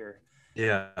films here.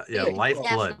 Yeah.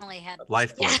 Lifeblood.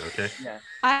 Lifeblood. Yeah. Okay. Yeah.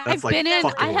 I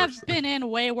have been in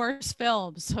way worse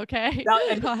films. Okay. Now,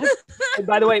 and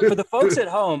by the way, for the folks at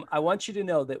home, I want you to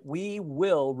know that we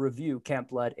will review Camp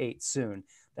Blood 8 soon.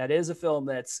 That is a film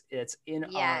it's on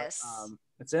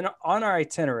our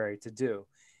itinerary to do,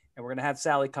 and we're gonna have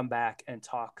Sally come back and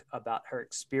talk about her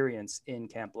experience in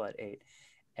Camp Blood 8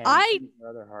 and her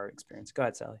other horror experience. Go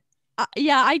ahead, Sally.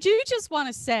 I do just want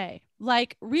to say,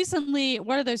 like, recently,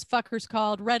 what are those fuckers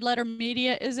called? Red Letter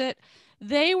Media, is it?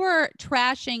 They were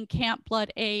trashing Camp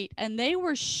Blood 8, and they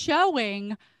were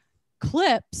showing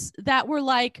clips that were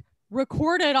like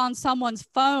recorded on someone's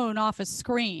phone off a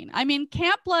screen. I mean,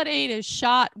 Camp Blood 8 is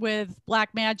shot with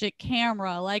Blackmagic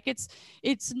camera. Like it's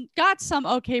got some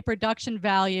okay production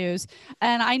values.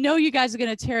 And I know you guys are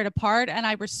going to tear it apart, and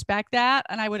I respect that,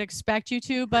 and I would expect you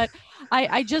to, but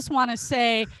I just want to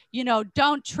say,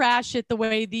 don't trash it the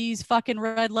way these fucking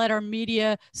Red Letter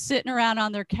Media sitting around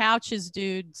on their couches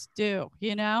dudes do,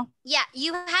 Yeah,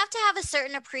 you have to have a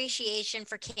certain appreciation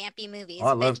for campy movies. Oh,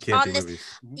 I love campy movies.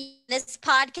 This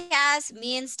podcast,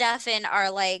 me and Stefan are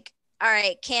like, all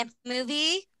right, camp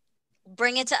movie,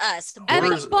 bring it to us. And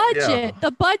the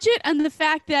budget and the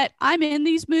fact that I'm in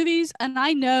these movies and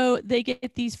I know they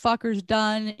get these fuckers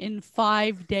done in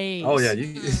 5 days. Oh yeah,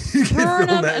 you turn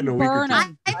them and burn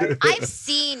them. I've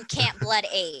seen Camp Blood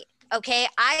 8. Okay,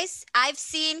 I've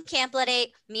seen Camp Blood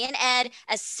 8. Me and Ed,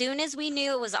 as soon as we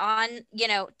knew it was on,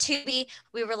 Tubi,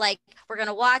 we were like, we're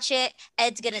gonna watch it.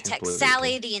 Ed's gonna text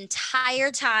Sally the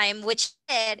entire time, which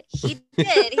he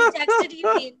did. He texted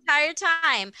you the entire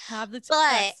time. Have the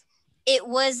but it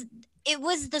was it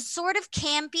was the sort of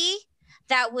campy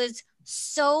that was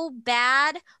so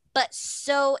bad, but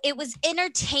it was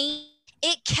entertaining.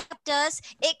 It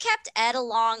kept Ed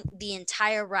along the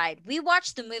entire ride. We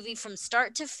watched the movie from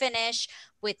start to finish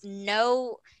with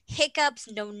no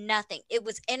hiccups, no nothing. It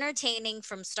was entertaining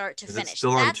from start to finish. Is it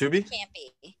still on That's Tubi?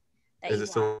 campy. Is it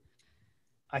still?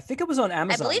 I think it was on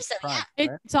Amazon. I believe so, Prime,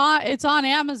 yeah. right? It's on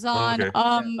Amazon.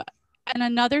 Okay. And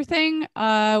another thing,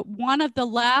 one of the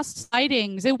last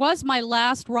sightings, it was my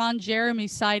last Ron Jeremy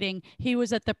sighting. He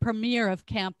was at the premiere of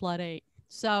Camp Blood 8.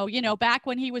 So, back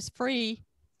when he was free.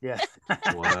 Yeah.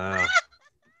 Wow.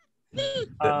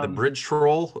 The bridge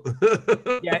troll.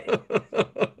 Yeah.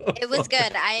 It was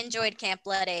good. I enjoyed Camp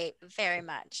Blood 8 very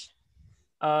much.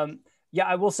 Yeah,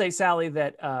 I will say, Sally,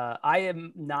 that I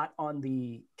am not on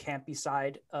the campy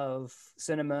side of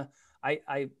cinema.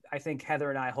 I think Heather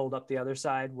and I hold up the other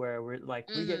side where we're like,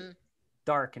 we get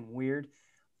dark and weird.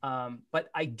 But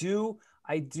I do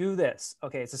this.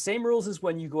 Okay, it's the same rules as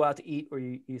when you go out to eat or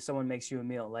someone makes you a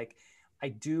meal. Like, I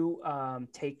do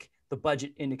take the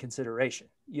budget into consideration.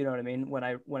 You know what I mean? When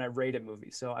I rate a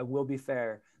movie. So I will be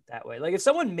fair that way. Like, if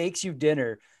someone makes you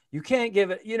dinner, you can't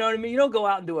give it, you know what I mean? You don't go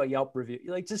out and do a Yelp review.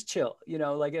 You like, just chill.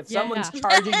 Like if someone's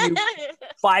charging you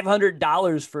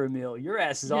 $500 for a meal, your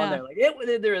ass is on there. Like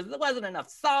there wasn't enough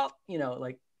salt,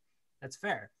 like that's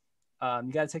fair.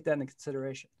 You got to take that into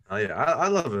consideration. Oh yeah. I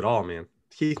love it all, man.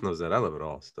 Keith knows that. I love it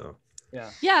all. So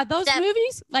yeah. Those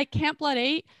movies like Camp Blood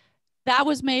 8, that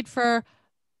was made for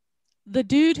the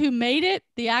dude who made it,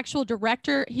 the actual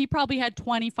director. He probably had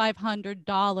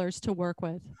 $2,500 to work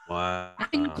with. Wow.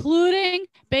 Including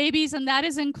babies, and that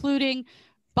is including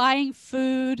buying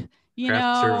food,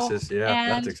 Craft services. Yeah,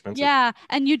 that's expensive. Yeah,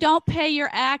 and you don't pay your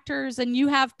actors, and you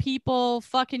have people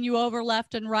fucking you over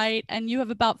left and right, and you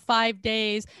have about 5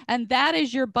 days, and that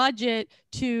is your budget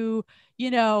to,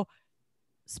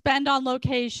 spend on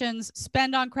locations,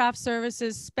 spend on craft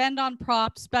services, spend on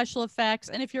props, special effects.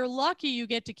 And if you're lucky, you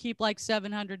get to keep like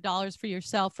 $700 for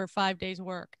yourself for 5 days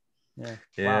work. Yeah.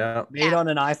 Wow. Made on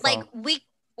an iPhone. Like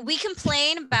we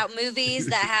complain about movies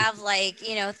that have like,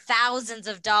 thousands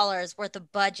of dollars worth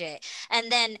of budget. And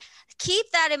then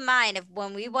keep that in mind of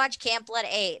when we watch Camp Blood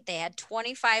 8, they had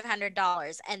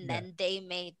 $2,500 and then they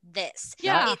made this.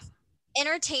 Yeah. It's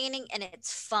entertaining and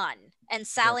it's fun. And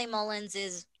Sally Mullins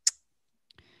is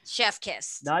chef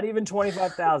kiss. Not even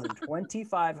 25,000,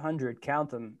 2,500. Count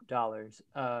them dollars.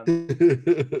 I'm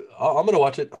gonna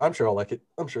watch it. I'm sure I'll like it.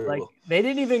 I'm sure. Like they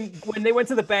didn't even when they went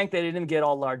to the bank, they didn't even get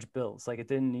all large bills. Like it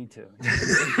didn't need to.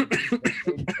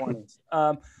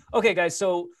 Okay, guys.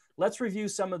 So let's review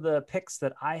some of the picks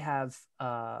that I have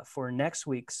for next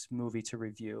week's movie to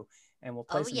review, and we'll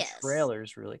play some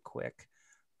trailers really quick.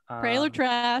 Trailer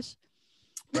trash.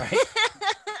 Right.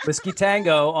 Whiskey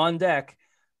Tango on deck.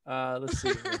 Let's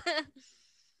see here.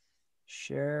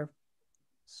 Share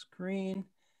screen.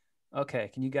 Okay,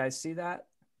 can you guys see that?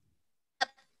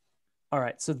 All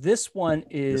right, so this one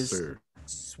is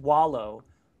Swallow.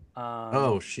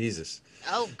 Oh, Jesus.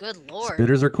 Oh, good Lord.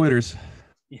 Spitters or quitters.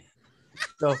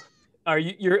 So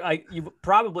you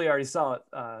probably already saw it,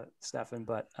 Stefan,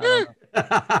 but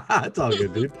it's all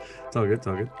good, dude. It's all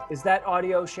good. Is that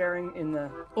audio sharing in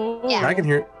the Yeah. I can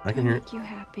hear it. Make you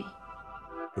happy.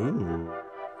 Ooh.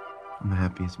 I'm the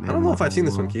happiest man. I don't know if I've seen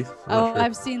this one, Keith. I'm not sure.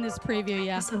 I've seen this preview,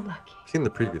 yeah. I'm so lucky. I've seen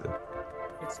the preview though.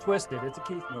 It's twisted. It's a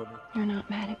Keith movie. You're not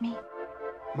mad at me?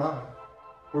 Mom,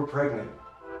 we're pregnant.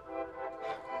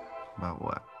 About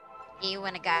what? You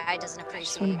when a guy doesn't I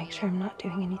just appreciate want to make sure I'm not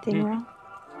doing anything wrong.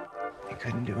 You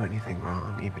couldn't do anything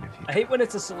wrong, even if you. I hate when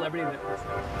it's a celebrity that you're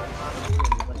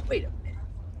like, wait a minute.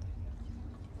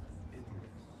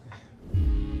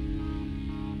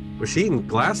 Was she eating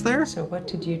glass there? So what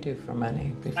did you do for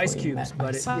money before Ice you cubes, met my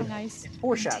but son? Nice.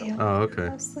 Foreshadow. Oh, okay.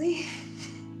 Mostly.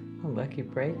 A lucky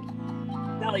break.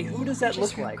 Sally, who does that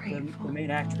Just look like? real The grateful. main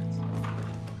actress.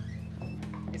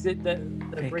 Is it the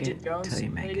Fake Bridget it Jones till you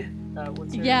make lady?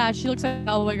 What's her Yeah, she looks like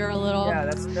Elwiger a little. Yeah,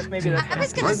 that's maybe that's. I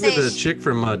was gonna Reminds me say of the chick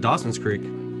from Dawson's Creek.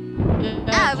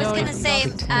 I was Joey. gonna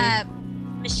say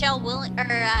Michelle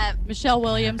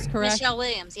Williams, correct? Michelle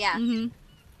Williams, yeah. Mm-hmm.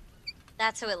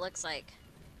 That's who it looks like.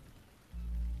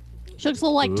 She looks a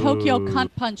little like Tokyo Ooh. Cunt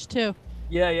Punch too,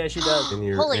 Yeah, she does.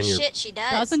 Holy shit, she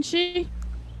does. doesn't she?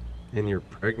 And you're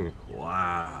pregnant.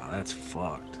 Wow, that's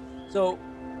fucked. So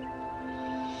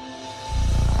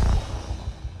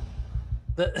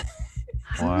the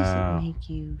How Wow. does it make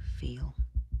you feel?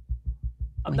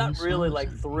 I'm when not you really saw like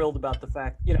something? thrilled about the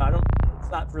fact, I don't.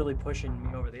 It's not really pushing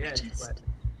me over the edge, Just but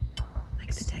like I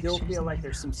the still textures feel in like your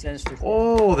there's some mouth. sinister.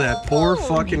 Oh, that poor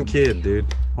fucking kid, dude.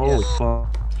 Holy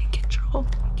fuck. Take control.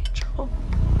 Control.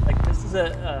 Like this is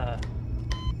a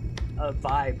a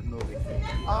vibe movie.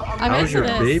 I'm How's your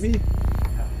into this. baby?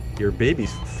 Your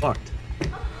baby's fucked.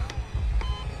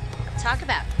 Talk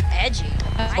about edgy.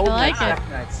 I Holding like the it. chef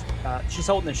knives. She's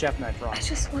holding the chef knife wrong. I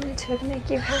just wanted to make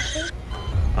you happy.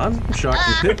 I'm shocked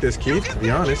you picked this, Keith, to be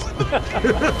honest.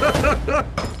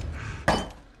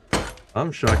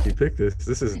 I'm shocked you picked this.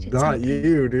 This is I did not something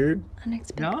you, dude.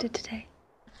 Unexpected today.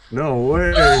 No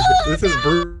way. This is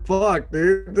fuck,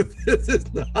 dude. This is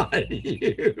not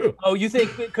you. Oh, you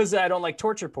think because I don't like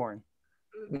torture porn?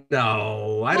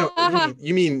 No, I don't.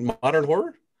 You mean modern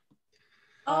horror?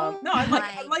 No,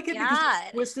 I like it because God.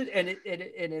 it's twisted and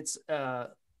it's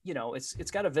you know,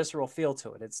 it's got a visceral feel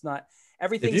to it. It's not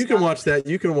everything. If you can watch that,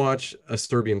 you can watch a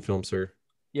Serbian film, sir.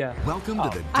 Yeah. Welcome to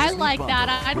the I Disney like Bundle,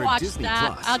 that. I'd where watch Disney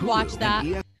that. Plus, I'd watch Hulu, that.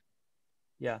 and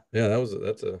Yeah. Yeah,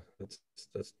 that's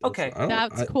Okay.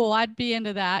 That's cool. I'd be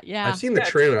into that. Yeah. I've seen the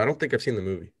trailer. I don't think I've seen the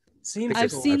movie. Seems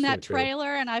I've cool. seen that trailer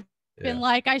and I've been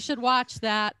like, I should watch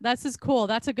that. This is cool.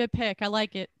 That's a good pick. I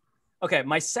like it. Okay,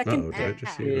 my second Uh-oh, did I pick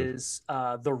just see that? is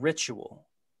The Ritual.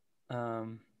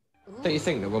 Don't you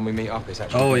think that when we meet up, it's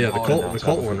actually Oh, yeah, the hard cult- enough the to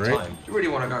cult have a one, good right? time? You really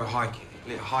want to go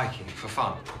hiking for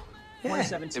fun? Yeah, in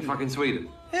 2017. fucking Sweden.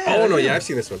 Oh no, yeah, I've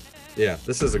seen this one. Yeah,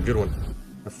 this is a good one.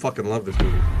 I fucking love this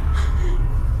movie.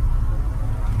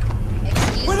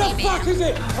 Where the fuck is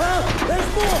it?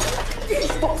 There's more!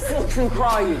 Stop fucking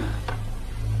crying!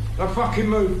 Now fucking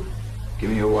move! Give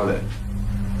me your wallet.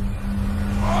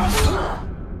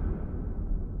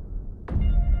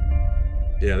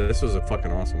 Yeah, this was a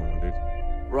fucking awesome one, dude.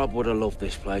 Rob would have loved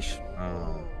this place.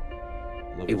 Love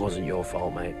It this wasn't movie. your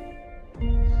fault, mate.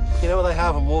 You know what they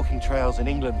have on walking trails in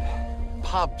England?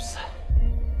 Pubs.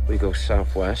 We go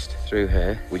southwest, through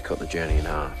here, we cut the journey in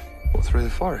half. Or through the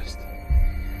forest.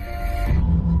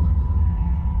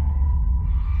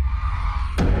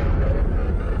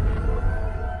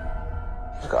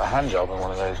 I got a hand job on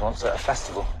one of those once at a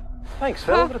festival. Thanks,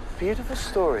 Phil. What a beautiful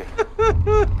story.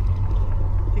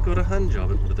 You got a hand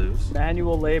job at one of those.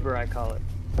 Manual labor, I call it.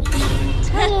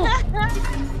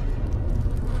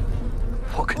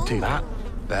 What could do that?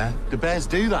 Bear? Do bears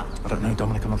do that? I don't know,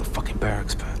 Dominic. I'm not a fucking bear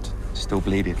expert. Still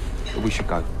bleeding, but we should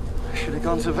go. I should have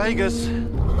gone to Vegas.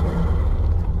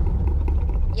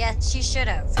 Yes, you should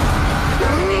have.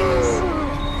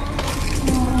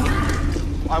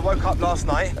 I woke up last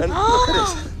night and look at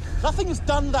this. Nothing has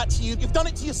done that to you. You've done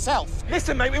it to yourself.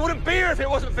 Listen, mate, we wouldn't be here if it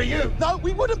wasn't for you. No,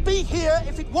 we wouldn't be here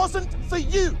if it wasn't for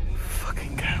you.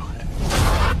 Fucking coward.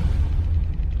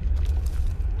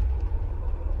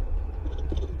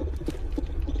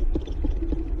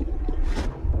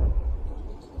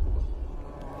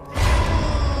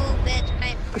 Oh,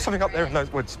 bitch, There's something up there in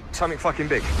those woods. Something fucking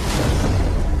big.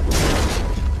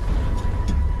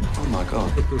 Oh my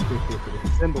god.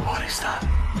 Symbols. What is that?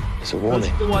 It's a Those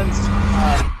warning. are the ones.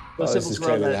 Those This symbols is were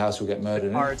on clearly the house will get murdered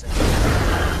in. cards.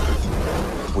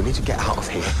 We need to get out of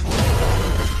here.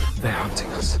 They're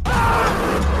hunting us.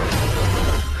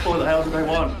 What the hell do they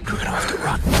want? We're gonna have to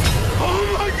run.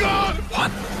 Oh my God!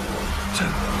 1, 2,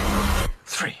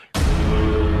 3.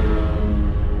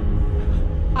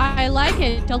 I like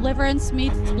it. Deliverance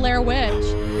meets Blair Witch.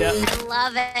 Yeah. I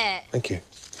love it. Thank you.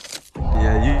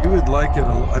 Yeah, you would like it.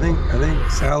 I think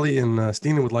Sally and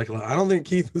Stina would like it. I don't think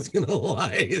Keith was gonna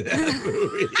like that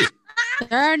movie.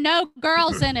 There are no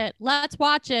girls in it. Let's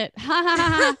watch it. Ha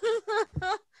ha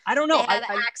ha. I don't know. They have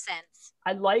I accents.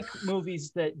 I like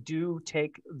movies that do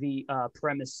take the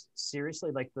premise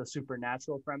seriously, like the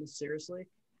supernatural premise seriously,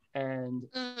 and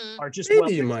are just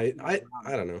Maybe you might. I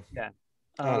don't know. Yeah.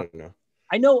 I don't know.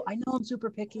 I know I'm super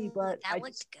picky, but That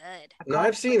looks good. No,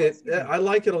 I've seen it. I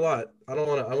like it a lot. I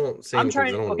won't say I'm anything 'cause trying.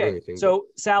 I don't want to do Okay, anything. so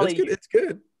but Sally, it's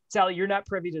good. Sally, you're not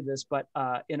privy to this, but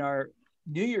in our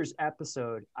New Year's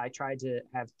episode, I tried to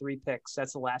have 3 picks.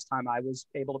 That's the last time I was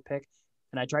able to pick,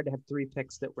 and I tried to have 3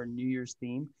 picks that were New Year's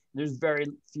themed. There's very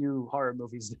few horror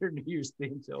movies that are New Year's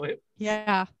themed, so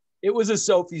Yeah. it was a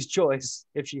Sophie's choice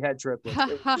if she had triplets.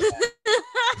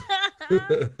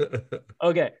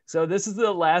 Okay, so this is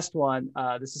the last one.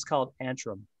 This is called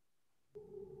Antrim.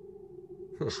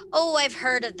 Oh, I've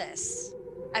heard of this.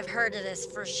 I've heard of this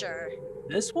for sure.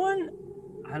 This one,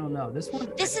 I don't know. This one,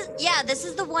 This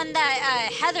is the one that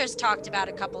Heather's talked about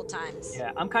a couple times.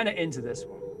 yeah, I'm kind of into this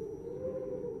one.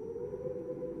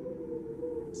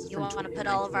 You want to put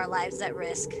all of our lives at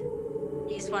risk. You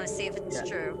just want to see if it's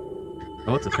true.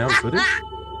 Oh, it's a found footage.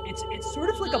 It's sort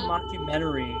of like a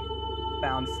mockumentary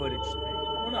found footage thing.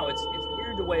 I don't know. It's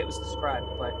weird the way it was described,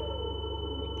 but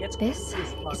it gets. This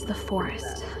is the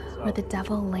forest where the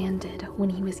devil landed when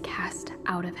he was cast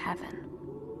out of heaven.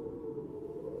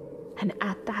 And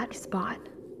at that spot,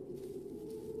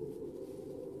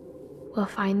 we'll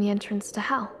find the entrance to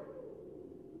hell.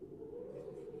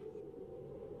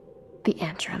 the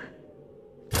Antrim.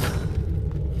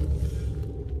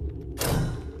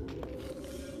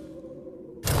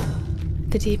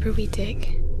 The deeper we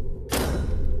dig,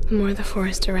 the more the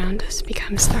forest around us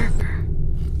becomes darker.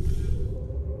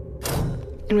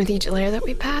 And with each layer that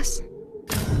we pass,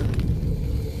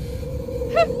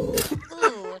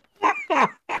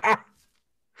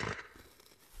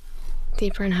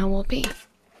 deeper in hell we'll be.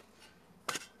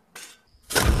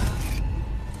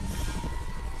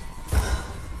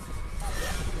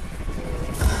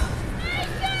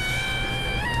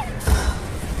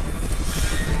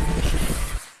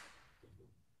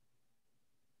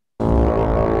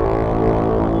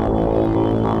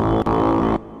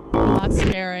 That's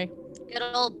scary. Good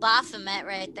old Baphomet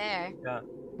right there. Yeah.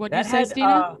 What'd you say,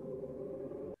 Stina?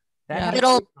 Good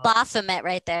old Baphomet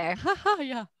right there.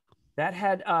 Yeah. That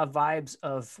had vibes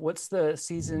of what's the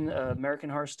season American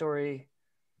Horror Story?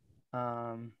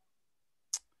 Roanoke.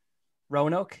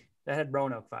 That had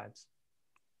Roanoke vibes.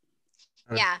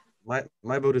 Yeah.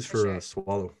 My vote is for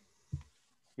Swallow.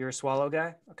 You're a Swallow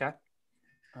guy? Okay.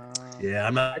 Yeah,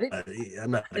 I'm not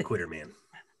a quitter, man.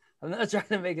 I'm not trying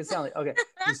to make it sound like okay.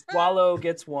 So Swallow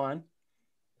gets one.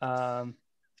 I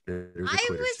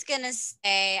was gonna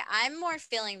say I'm more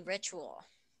feeling Ritual.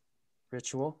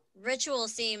 Ritual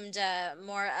seemed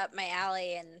more up my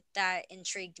alley, and that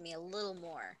intrigued me a little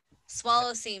more.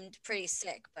 Swallow seemed pretty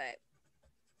sick, but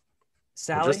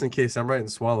Sally? Just in case, I'm writing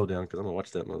Swallow down because I'm gonna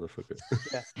watch that motherfucker.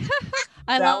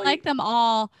 I Sally? like them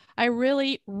all. I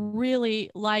really,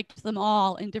 really liked them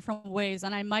all in different ways,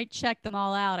 and I might check them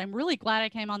all out. I'm really glad I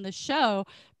came on the show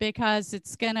because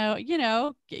it's gonna,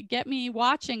 get me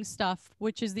watching stuff,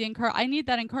 which is I need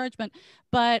that encouragement.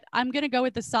 But I'm gonna go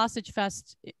with the Sausage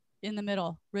Fest in the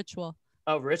middle, Ritual.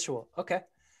 Oh, Ritual. Okay.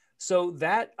 So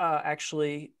that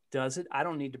actually does it. I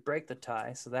don't need to break the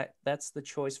tie. So that's the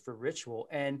choice for Ritual.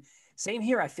 And same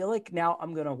here. I feel like now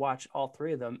I'm going to watch all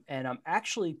three of them. And I'm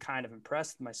actually kind of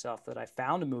impressed with myself that I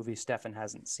found a movie Stefan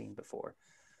hasn't seen before.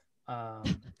 How'd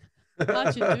you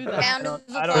do that? Round of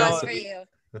applause for you.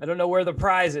 I don't know where the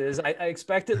prize is. I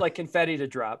expected like confetti to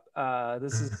drop.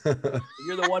 This is,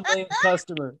 you're the 1 millionth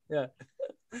customer. Yeah.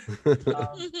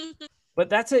 But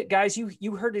that's it, guys.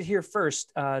 You heard it here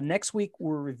first. Next week,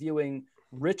 we're reviewing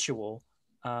Ritual,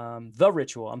 The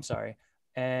Ritual, I'm sorry.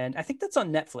 And I think that's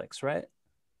on Netflix, right?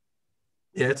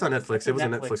 Yeah, it's on Netflix. It was a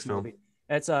Netflix film. Movie.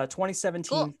 It's a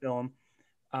 2017 film.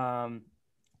 Fun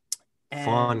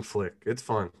flick. It's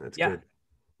fun. It's good.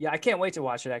 Yeah, I can't wait to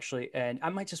watch it, actually. And I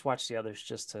might just watch the others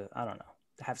just to, I don't know,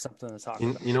 have something to talk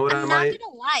about. You know what I'm not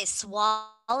gonna lie,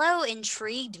 Swallow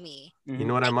intrigued me. You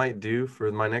know what I might do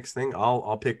for my next thing?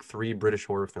 I'll pick 3 British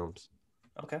horror films.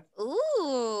 Okay.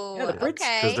 Ooh. Yeah, the Brits,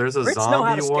 okay. Because there's a Brits zombie know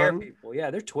how to scare one. people.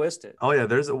 Yeah, they're twisted. Oh yeah,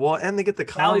 and they get the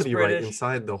Sally's comedy right British.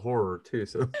 inside the horror too.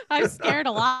 So I scared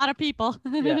a lot of people.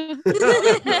 Yeah.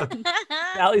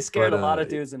 Sally scared a lot of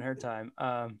dudes in her time.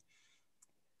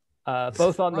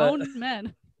 Both on grown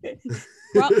men.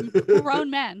 Grown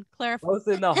men. Clarify. Both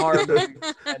in the horror movie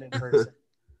and in person.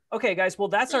 Okay, guys. Well,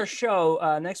 that's our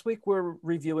show. Next week we're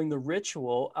reviewing The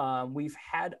Ritual. We've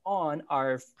had on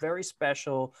our very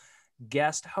special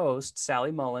guest host,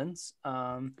 Sally Mullins,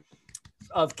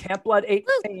 of Camp Blood 8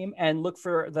 fame, and look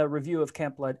for the review of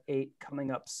Camp Blood 8 coming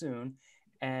up soon.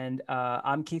 And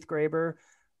I'm Keith Graber.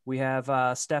 We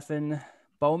have Stefan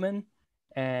Bowman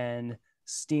and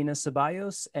Stina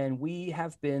Ceballos, and we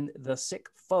have been the sick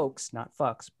folks, not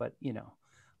fucks, but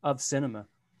of cinema.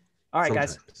 All right,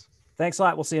 guys. Thanks a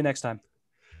lot. We'll see you next time.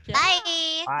 Bye.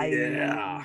 Bye. Yeah.